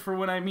scared for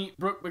when I meet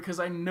Brooke because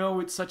I know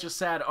it's such a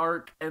sad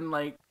arc and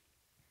like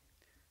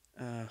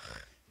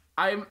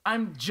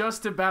I'm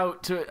just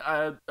about to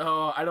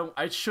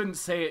I shouldn't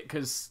say it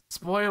because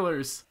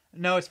spoilers.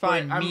 No, it's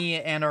fine.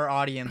 Me and our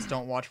audience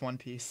don't watch One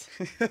Piece.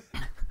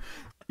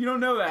 You don't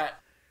know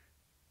that.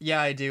 Yeah,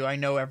 I do. I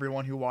know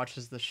everyone who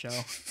watches the show.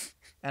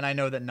 And I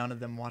know that none of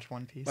them watch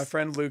One Piece. My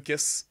friend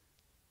Lucas.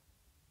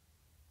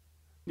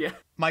 Yeah.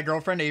 My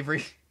girlfriend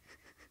Avery.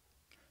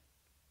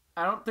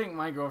 I don't think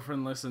my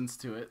girlfriend listens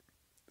to it.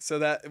 So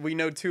that we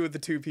know two of the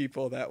two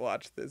people that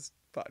watch this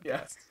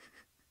podcast.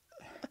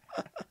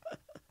 Yeah.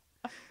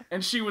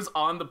 And she was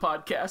on the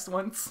podcast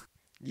once.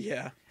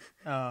 Yeah.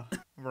 Oh,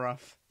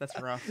 rough. That's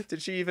rough.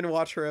 Did she even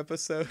watch her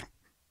episode?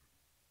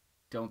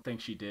 Don't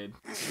think she did.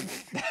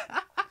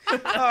 All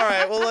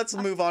right, well, let's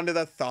move on to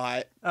the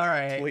thought. All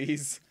right.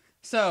 Please.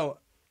 So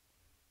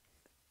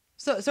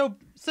Is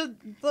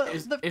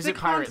it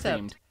pirate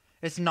themed?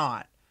 It's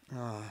not.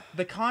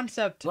 The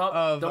concept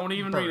of don't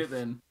even birth, read it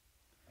then.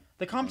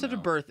 The concept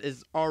of birth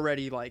is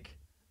already like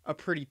a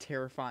pretty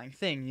terrifying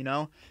thing, you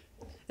know?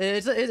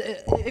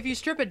 If you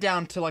strip it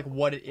down to like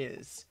what it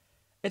is,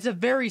 it's a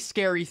very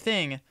scary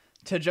thing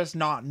to just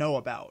not know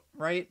about,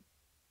 right?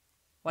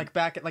 Like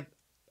back at like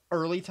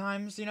early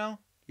times, you know?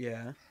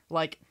 Yeah.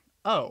 Like,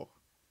 oh,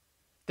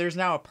 there's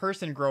now a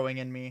person growing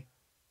in me.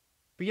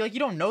 But you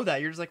don't know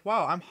that. You're just like,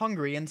 wow, I'm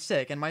hungry and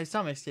sick and my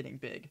stomach's getting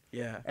big.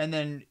 Yeah. And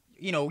then,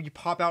 you know, you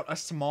pop out a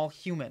small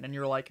human and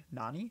you're like,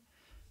 Nani?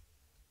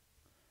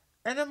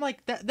 And then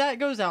like that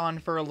goes on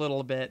for a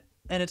little bit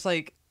and it's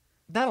like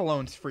that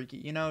alone's freaky,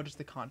 you know, just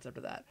the concept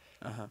of that.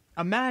 Uh-huh.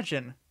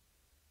 Imagine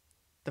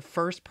the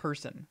first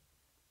person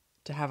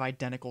to have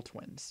identical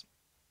twins.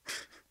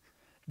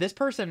 This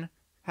person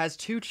has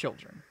 2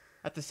 children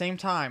at the same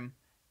time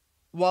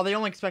while they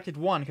only expected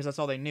one because that's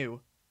all they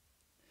knew.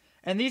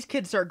 And these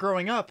kids start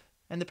growing up,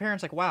 and the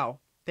parents like, wow,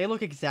 they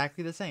look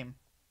exactly the same.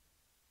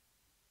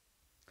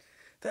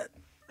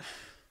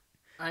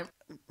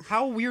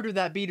 How weird would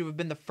that be to have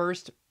been the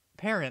first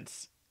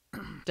parents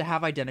to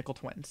have identical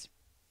twins?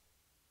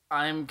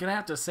 I'm gonna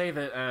have to say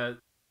that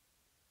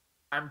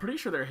I'm pretty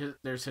sure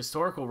there's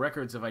historical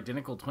records of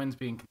identical twins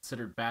being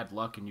considered bad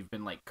luck, and you've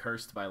been like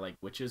cursed by like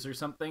witches or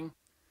something.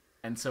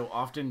 And so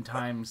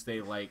oftentimes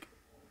they like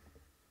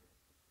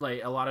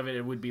a lot of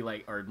it would be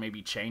like, or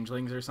maybe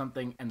changelings or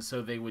something, and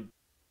so they would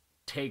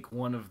take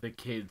one of the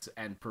kids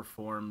and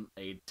perform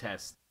a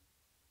test,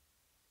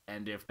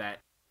 and if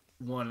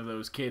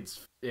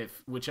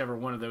whichever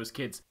one of those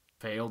kids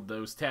failed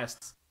those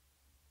tests,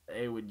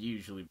 they would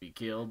usually be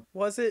killed.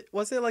 Was it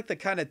like the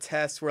kind of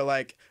test where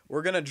like,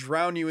 we're gonna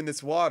drown you in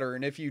this water,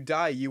 and if you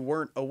die, you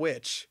weren't a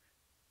witch,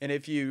 and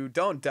if you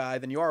don't die,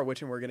 then you are a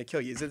witch, and we're gonna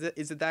kill you?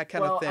 Is it that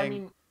kind of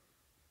thing?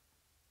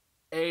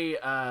 I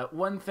mean,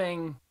 one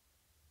thing,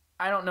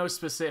 I don't know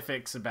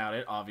specifics about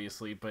it,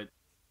 obviously, but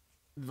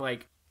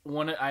like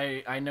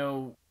I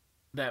know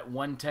that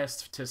one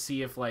test to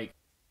see if like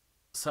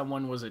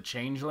someone was a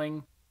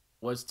changeling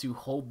was to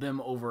hold them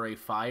over a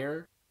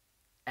fire,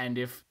 and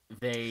if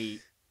they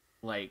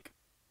like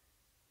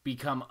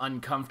become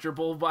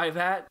uncomfortable by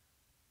that,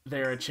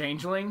 they're a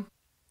changeling.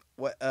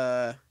 What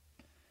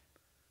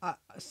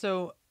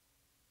So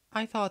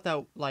I thought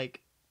that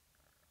like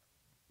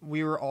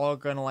we were all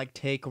gonna like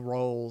take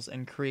roles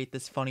and create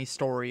this funny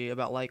story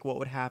about like what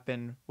would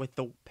happen with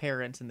the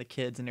parents and the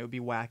kids, and it would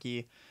be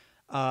wacky,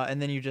 and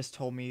then you just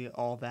told me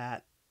all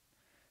that.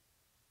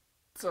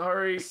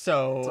 Sorry. See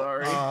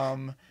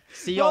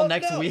y'all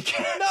next week.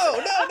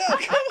 No,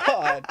 come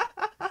on.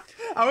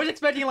 I was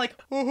expecting like,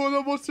 oh,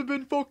 that must have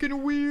been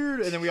fucking weird,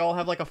 and then we all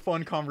have like a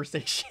fun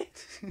conversation.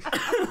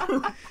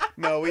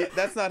 No,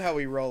 that's not how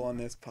we roll on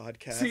this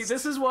podcast. See,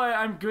 this is why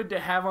I'm good to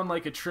have on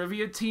like a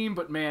trivia team,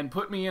 but man,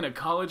 put me in a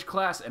college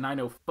class and I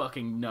know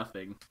fucking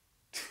nothing.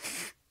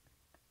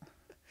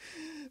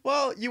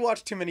 Well, you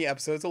watch too many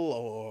episodes of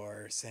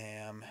lore,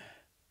 Sam.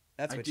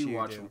 That's what you do. I do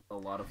watch a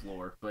lot of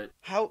lore, but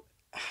how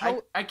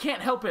I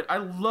can't help it. I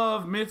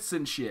love myths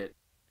and shit.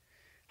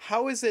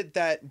 How is it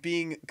that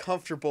being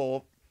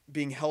comfortable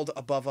being held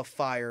above a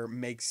fire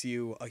makes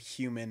you a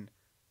human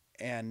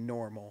and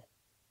normal?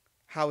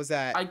 How is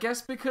that? I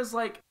guess because,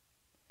 like,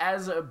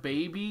 as a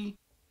baby,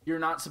 you're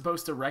not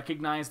supposed to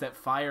recognize that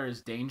fire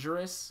is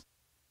dangerous.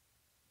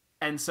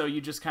 And so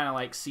you just kind of,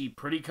 like, see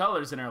pretty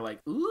colors and are like,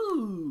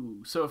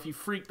 ooh. So if you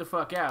freak the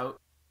fuck out...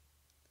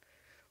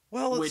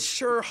 Well, it's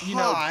sure hot. You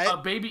know,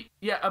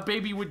 a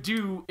baby would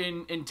do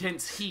in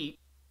intense heat.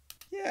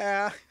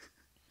 Yeah.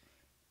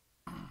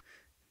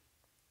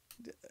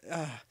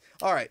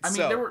 All right. I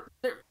mean,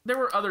 there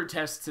were other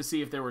tests to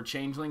see if there were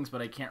changelings,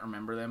 but I can't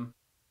remember them.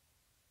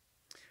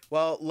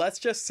 Well, let's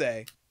just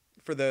say,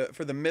 for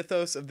the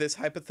mythos of this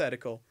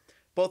hypothetical,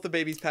 both the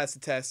babies passed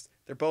the test.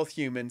 They're both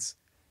humans.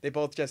 They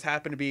both just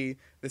happen to be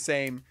the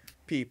same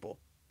people.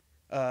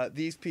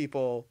 These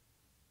people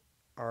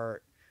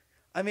are...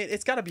 I mean,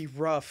 it's got to be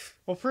rough.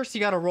 Well, first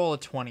you got to roll a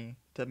 20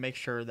 to make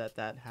sure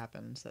that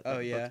happens. That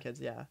yeah. Both kids,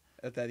 yeah.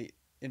 At that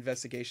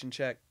investigation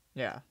check.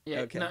 Yeah. Yeah.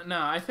 Okay. No.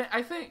 I think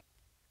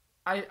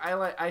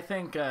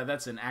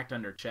that's an act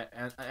under pressure.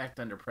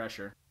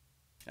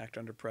 Act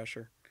under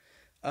pressure.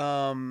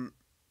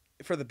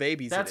 For the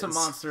babies, that's a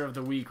monster of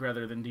the week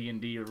rather than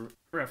D&D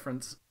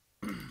reference.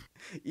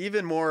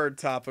 Even more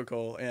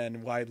topical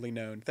and widely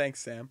known.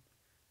 Thanks, Sam.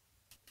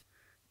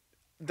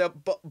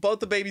 Both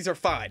the babies are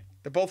fine.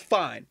 They're both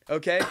fine.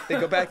 Okay, they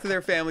go back to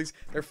their families.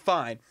 They're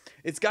fine.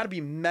 It's got to be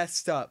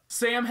messed up.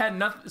 Sam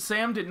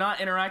did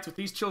not interact with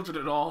these children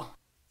at all.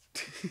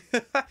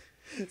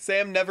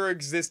 Sam never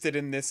existed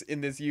in this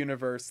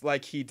universe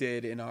like he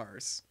did in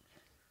ours.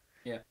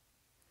 Yeah.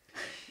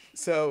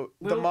 So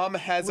the mom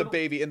has a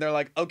baby, and they're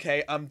like,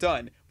 "Okay, I'm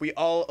done. We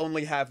all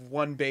only have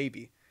one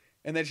baby,"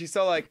 and then she's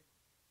still like,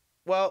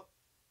 "Well,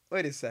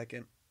 wait a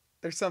second.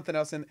 There's something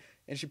else in,"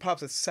 and she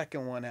pops a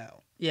second one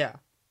out. Yeah.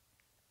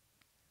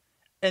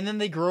 And then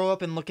they grow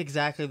up and look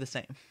exactly the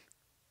same.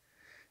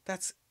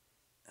 That's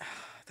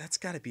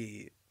got to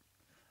be.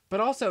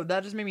 But also,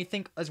 that just made me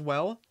think as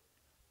well.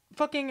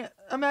 Fucking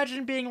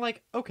imagine being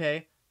like,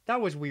 okay, that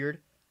was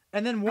weird.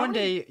 And then one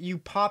day you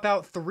pop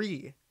out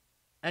 3.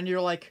 And you're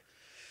like,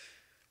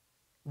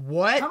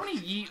 what? How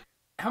many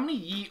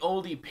ye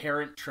olde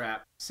parent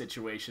trap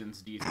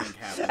situations do you think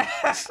happen?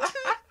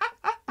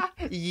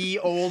 Ye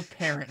old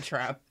parent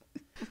trap.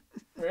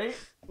 Right?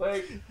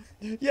 Like,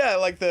 yeah,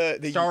 like the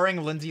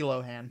starring Lindsay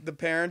Lohan. The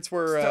parents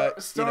were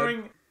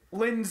starring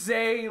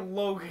Lindsay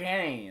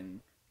Lohan.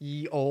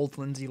 Ye old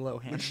Lindsay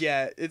Lohan.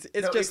 Yeah, it's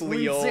just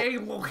Leo. Lindsay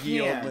Lohan.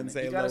 Ye old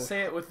Lindsay you gotta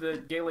say it with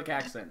the Gaelic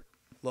accent.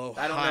 Lohan.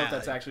 I don't know if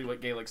that's actually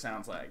what Gaelic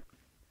sounds like.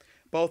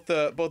 Both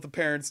the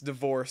parents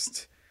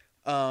divorced.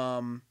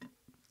 When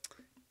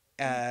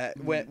the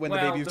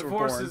babies were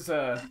born.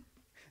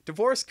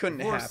 Divorce couldn't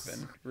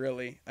happen,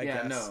 really. I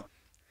guess. No.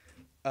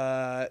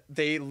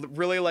 They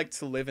really liked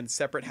to live in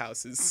separate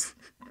houses,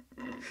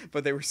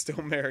 but they were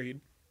still married.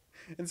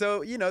 And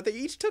so, they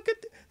each took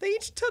it. They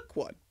each took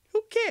one.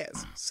 Who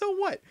cares? So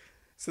what?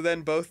 So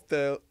then both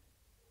the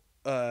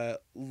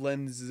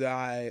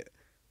Lindsay,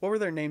 what were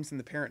their names in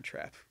The Parent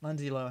Trap?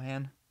 Lindsay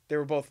Lohan. They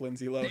were both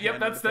Lindsay Lohan. Yep,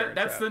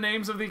 that's the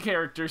names of the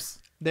characters.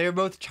 They were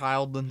both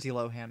child Lindsay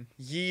Lohan.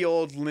 Ye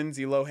old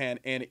Lindsay Lohan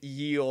and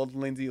ye old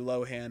Lindsay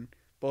Lohan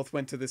both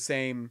went to the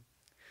same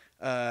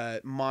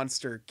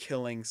monster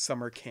killing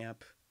summer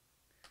camp,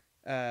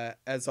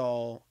 as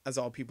all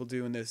people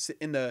do in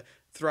the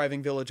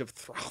thriving village of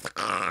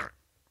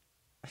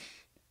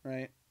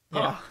right?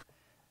 Yeah.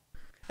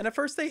 And at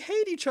first they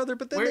hate each other,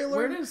 but then they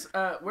learn.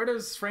 Where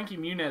does Frankie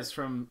Muniz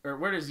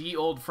where does ye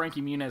old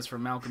Frankie Muniz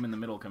from Malcolm in the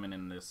Middle come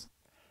in this?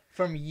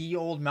 From ye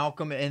old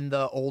Malcolm in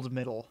the old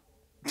middle.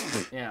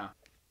 Yeah.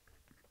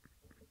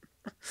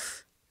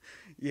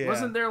 Yeah.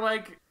 Wasn't there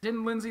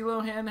didn't Lindsay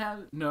Lohan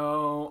have?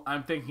 No,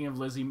 I'm thinking of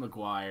Lizzie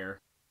McGuire.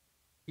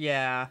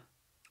 Yeah.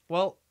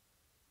 Well,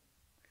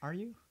 are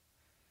you?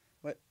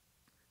 What?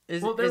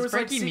 Is Well, there was,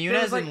 Frankie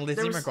Muniz and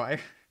Lizzie McGuire?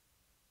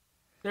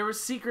 There was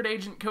Secret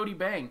Agent Cody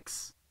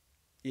Banks.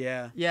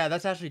 Yeah. Yeah,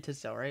 that's Ashley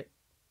Tisdale, right?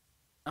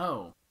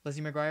 Oh.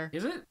 Lizzie McGuire?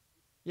 Is it?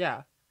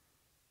 Yeah.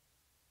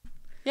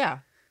 Yeah.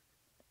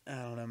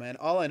 I don't know, man.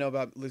 All I know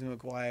about Lizzie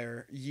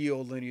McGuire, ye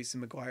old Lizzie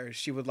McGuire, is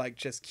she would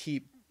just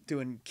keep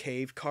doing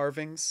cave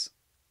carvings,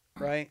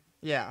 right?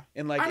 Yeah.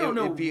 And I don't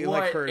know it'd be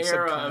what her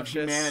era of subconscious.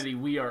 humanity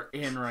we are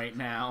in right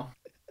now.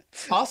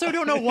 Also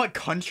don't know what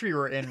country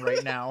we're in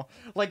right now.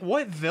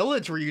 What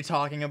village were you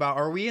talking about?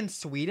 Are we in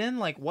Sweden?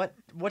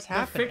 What's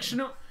happening?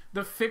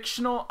 The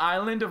fictional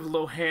island of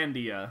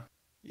Lohandia.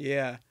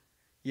 Yeah.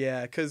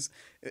 Yeah, because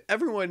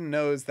everyone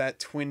knows that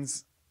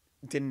twins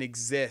didn't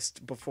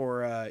exist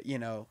before,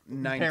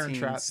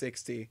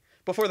 1960.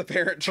 Before the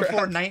Parent Trap.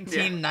 Before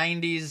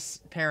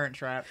 1990s Parent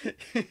Trap.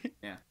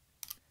 Yeah.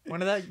 When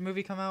did that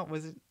movie come out?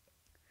 Was it?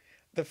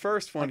 The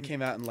first one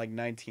came out in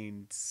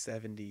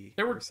 1970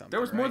 or something. There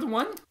was more than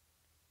one?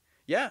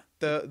 Yeah,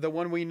 the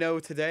one we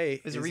know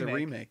today is a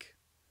remake.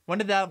 When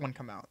did that one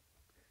come out?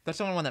 That's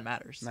the only one that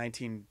matters.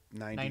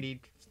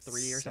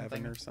 1993 or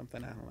something. I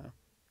don't know.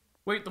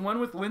 Wait, the one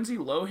with Lindsay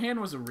Lohan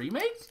was a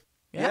remake?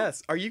 Yeah.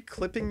 Yes. Are you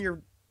clipping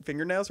your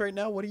fingernails right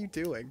now? What are you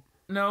doing?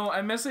 No,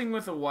 I'm messing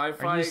with the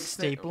Wi-Fi. Are you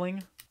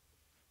stapling?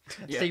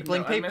 Yeah, Stapling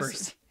no,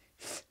 papers.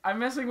 I'm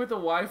messing with the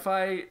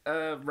Wi-Fi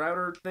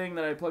router thing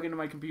that I plug into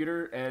my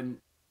computer, and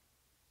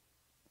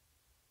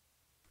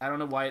I don't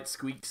know why it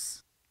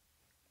squeaks.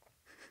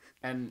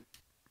 And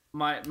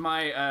my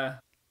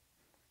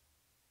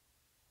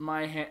hand,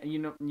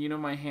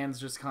 my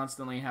hands just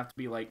constantly have to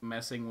be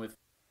messing with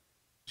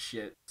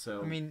shit.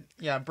 So I mean,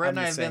 yeah, Brett and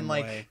I have been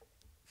way.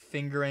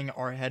 fingering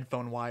our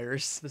headphone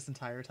wires this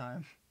entire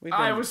time.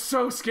 I was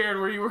so scared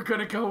where you were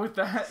gonna go with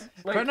that.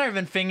 Brett and I have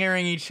been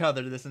fingering each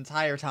other this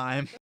entire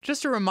time.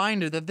 Just a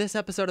reminder that this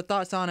episode of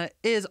Thought Sauna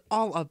is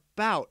all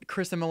about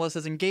Chris and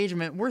Melissa's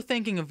engagement. We're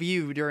thinking of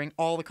you during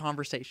all the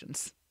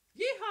conversations.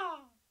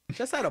 Yeehaw!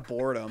 Just out of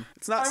boredom.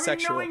 It's not I mean,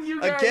 sexual. knowing you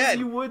guys, Again,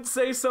 you would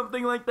say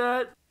something like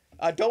that.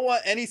 I don't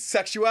want any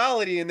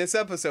sexuality in this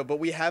episode, but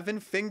we have been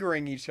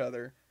fingering each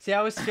other. See,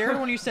 I was scared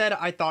when you said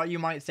I thought you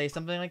might say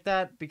something like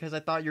that because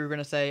I thought you were going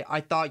to say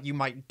I thought you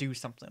might do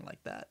something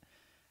like that.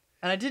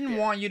 And I didn't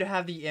want you to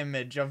have the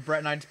image of Brett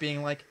and I just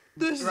being like,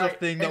 this is a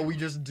thing that we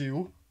just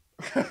do.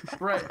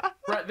 Brett,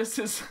 this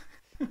is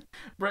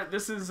Brett,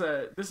 this is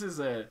a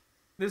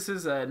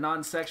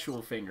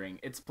non-sexual fingering.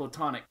 It's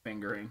platonic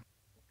fingering.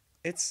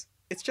 It's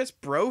just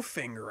bro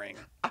fingering.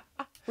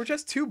 We're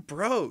just two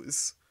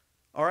bros.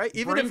 All right,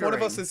 even if one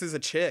of us is a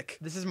chick.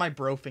 This is my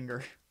bro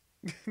finger.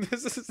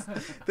 this is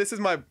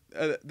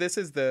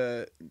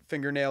the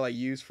fingernail I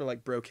use for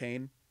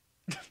brocane.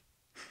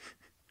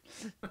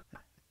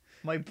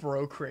 My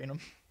bro cranium.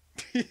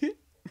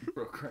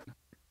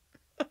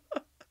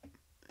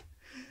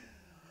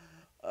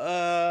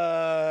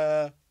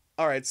 All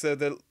right, so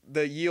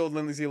the ye old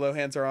Lindsay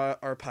Lohans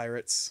are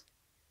pirates.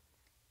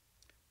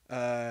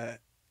 And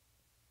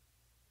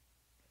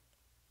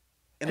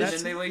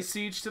then they lay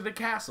siege to the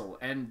castle,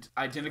 and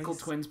identical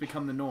twins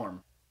become the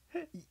norm.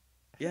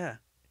 Yeah.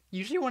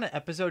 Usually when an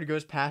episode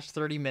goes past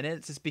 30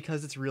 minutes, it's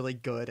because it's really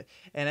good.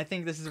 And I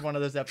think this is one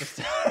of those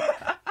episodes.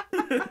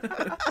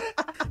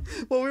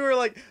 Well, we were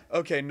like,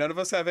 okay, none of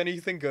us have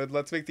anything good.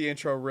 Let's make the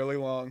intro really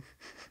long.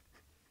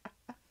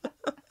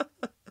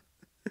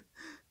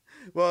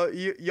 Well,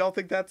 y'all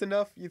think that's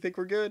enough? You think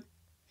we're good?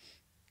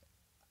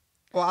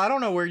 Well, I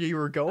don't know where you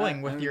were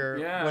going with your...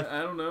 Yeah,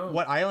 I don't know.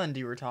 What island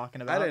you were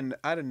talking about.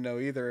 I didn't know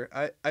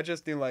either. I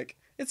just knew,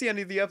 it's the end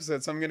of the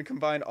episode, so I'm going to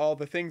combine all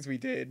the things we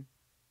did.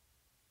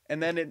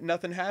 And then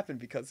nothing happened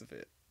because of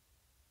it.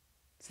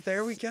 So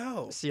there we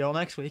go. See y'all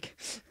next week.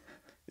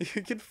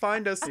 You can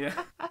find us. Yeah.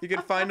 You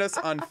can find us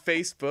on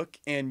Facebook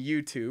and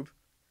YouTube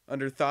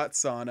under Thought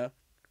Sauna.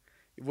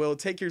 We'll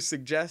take your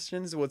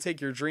suggestions. We'll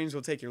take your dreams.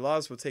 We'll take your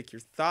loves. We'll take your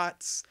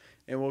thoughts,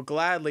 and we'll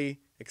gladly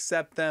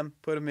accept them.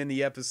 Put them in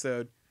the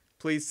episode.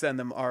 Please send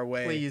them our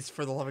way. Please,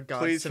 for the love of God.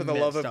 Please, for the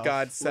love of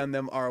God, send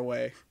them our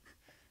way.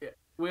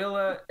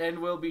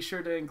 We'll be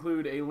sure to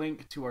include a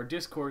link to our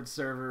Discord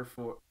server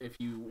for if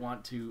you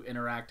want to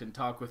interact and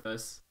talk with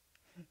us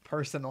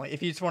Personally,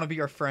 if you just want to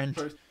be our friend,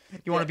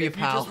 you want to Yeah, be a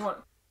pal.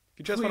 If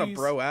you just want to please.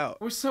 bro out.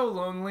 We're so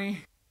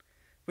lonely.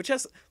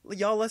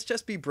 Y'all, let's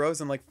just be bros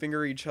and like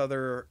finger each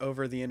other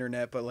over the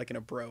internet, but like in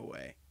a bro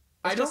way.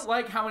 I don't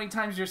like how many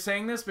times you're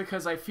saying this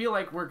because I feel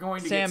like we're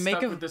going to Sam, get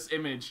stuck with this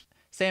image.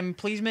 Sam,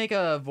 please make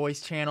a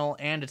voice channel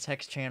and a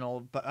text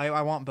channel, but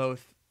I want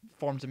both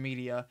forms of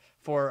media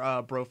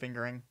for bro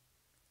fingering.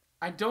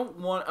 I don't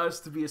want us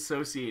to be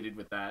associated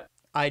with that.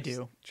 I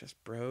do.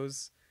 Just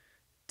bros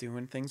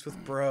doing things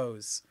with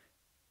bros.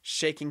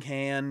 Shaking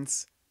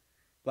hands,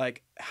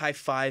 like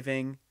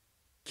high-fiving,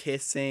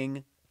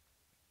 kissing,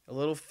 a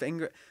little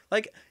finger.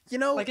 Like, you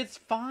know. Like, it's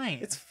fine.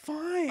 It's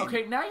fine.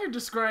 Okay, now you're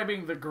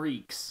describing the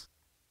Greeks.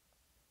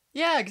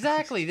 Yeah,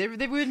 exactly. They've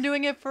been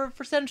doing it for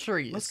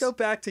centuries. Let's go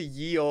back to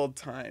ye old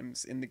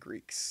times in the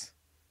Greeks.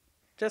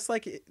 Just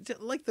like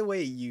the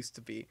way it used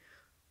to be.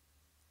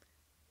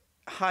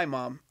 Hi,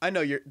 Mom. I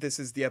know this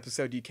is the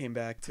episode you came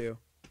back to.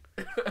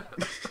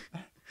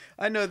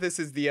 I know this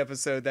is the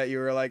episode that you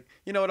were like,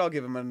 you know what, I'll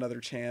give him another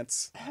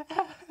chance.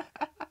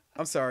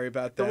 I'm sorry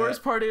about that. The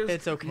worst part is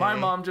It's okay. my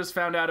mom just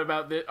found out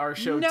about our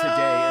show No! today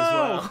as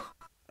well.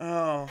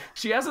 Oh.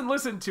 She hasn't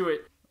listened to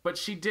it, but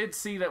she did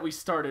see that we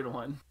started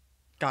one.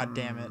 God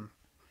damn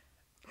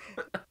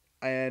it.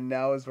 And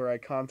now is where I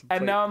contemplate.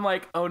 And now I'm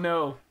like, oh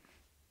no.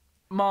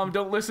 Mom,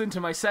 don't listen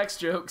to my sex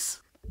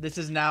jokes. This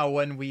is now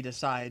when we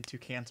decide to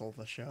cancel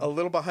the show. A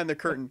little behind the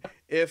curtain.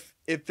 If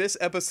this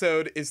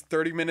episode is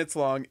 30 minutes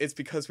long, it's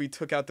because we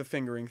took out the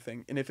fingering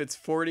thing. And if it's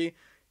 40,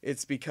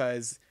 it's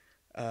because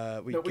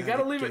we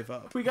gotta leave gave it.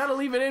 up. We gotta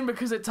leave it in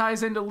because it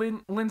ties into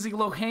Lindsay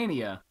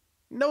Lohania.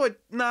 No,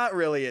 not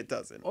really. It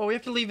doesn't. Well, we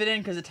have to leave it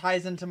in because it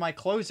ties into my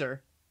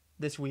closer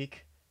this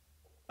week.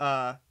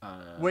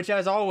 Which,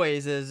 as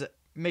always, is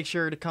make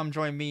sure to come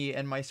join me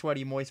and my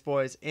sweaty moist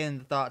boys in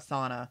the Thought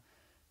Sauna.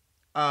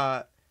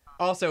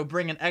 Also,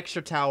 bring an extra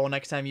towel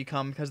next time you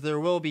come because there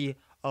will be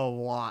a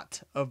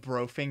lot of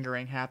bro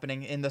fingering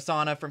happening in the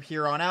sauna from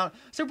here on out.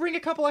 So bring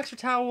a couple extra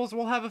towels.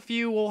 We'll have a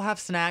few. We'll have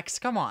snacks.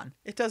 Come on.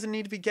 It doesn't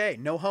need to be gay.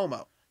 No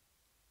homo.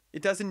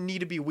 It doesn't need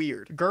to be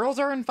weird. Girls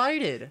are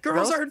invited.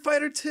 Girls are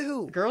invited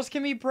too. Girls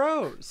can be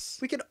bros.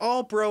 We can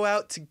all bro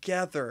out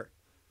together.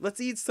 Let's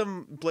eat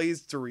some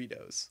blazed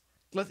Doritos.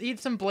 Let's eat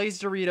some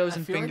blazed Doritos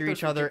and feel like finger those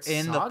each would other get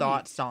in the soggy.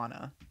 Thought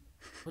Sauna.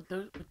 Would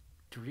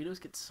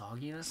Doritos get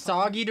soggy in a sauna?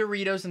 Soggy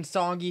Doritos and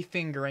soggy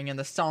fingering in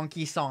the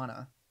sonky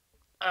sauna.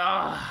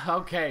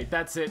 Okay,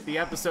 that's it. The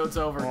episode's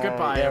over.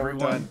 Goodbye, Yeah,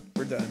 everyone.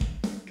 We're done.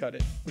 Cut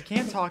it. We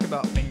can't talk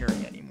about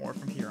fingering anymore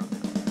from here on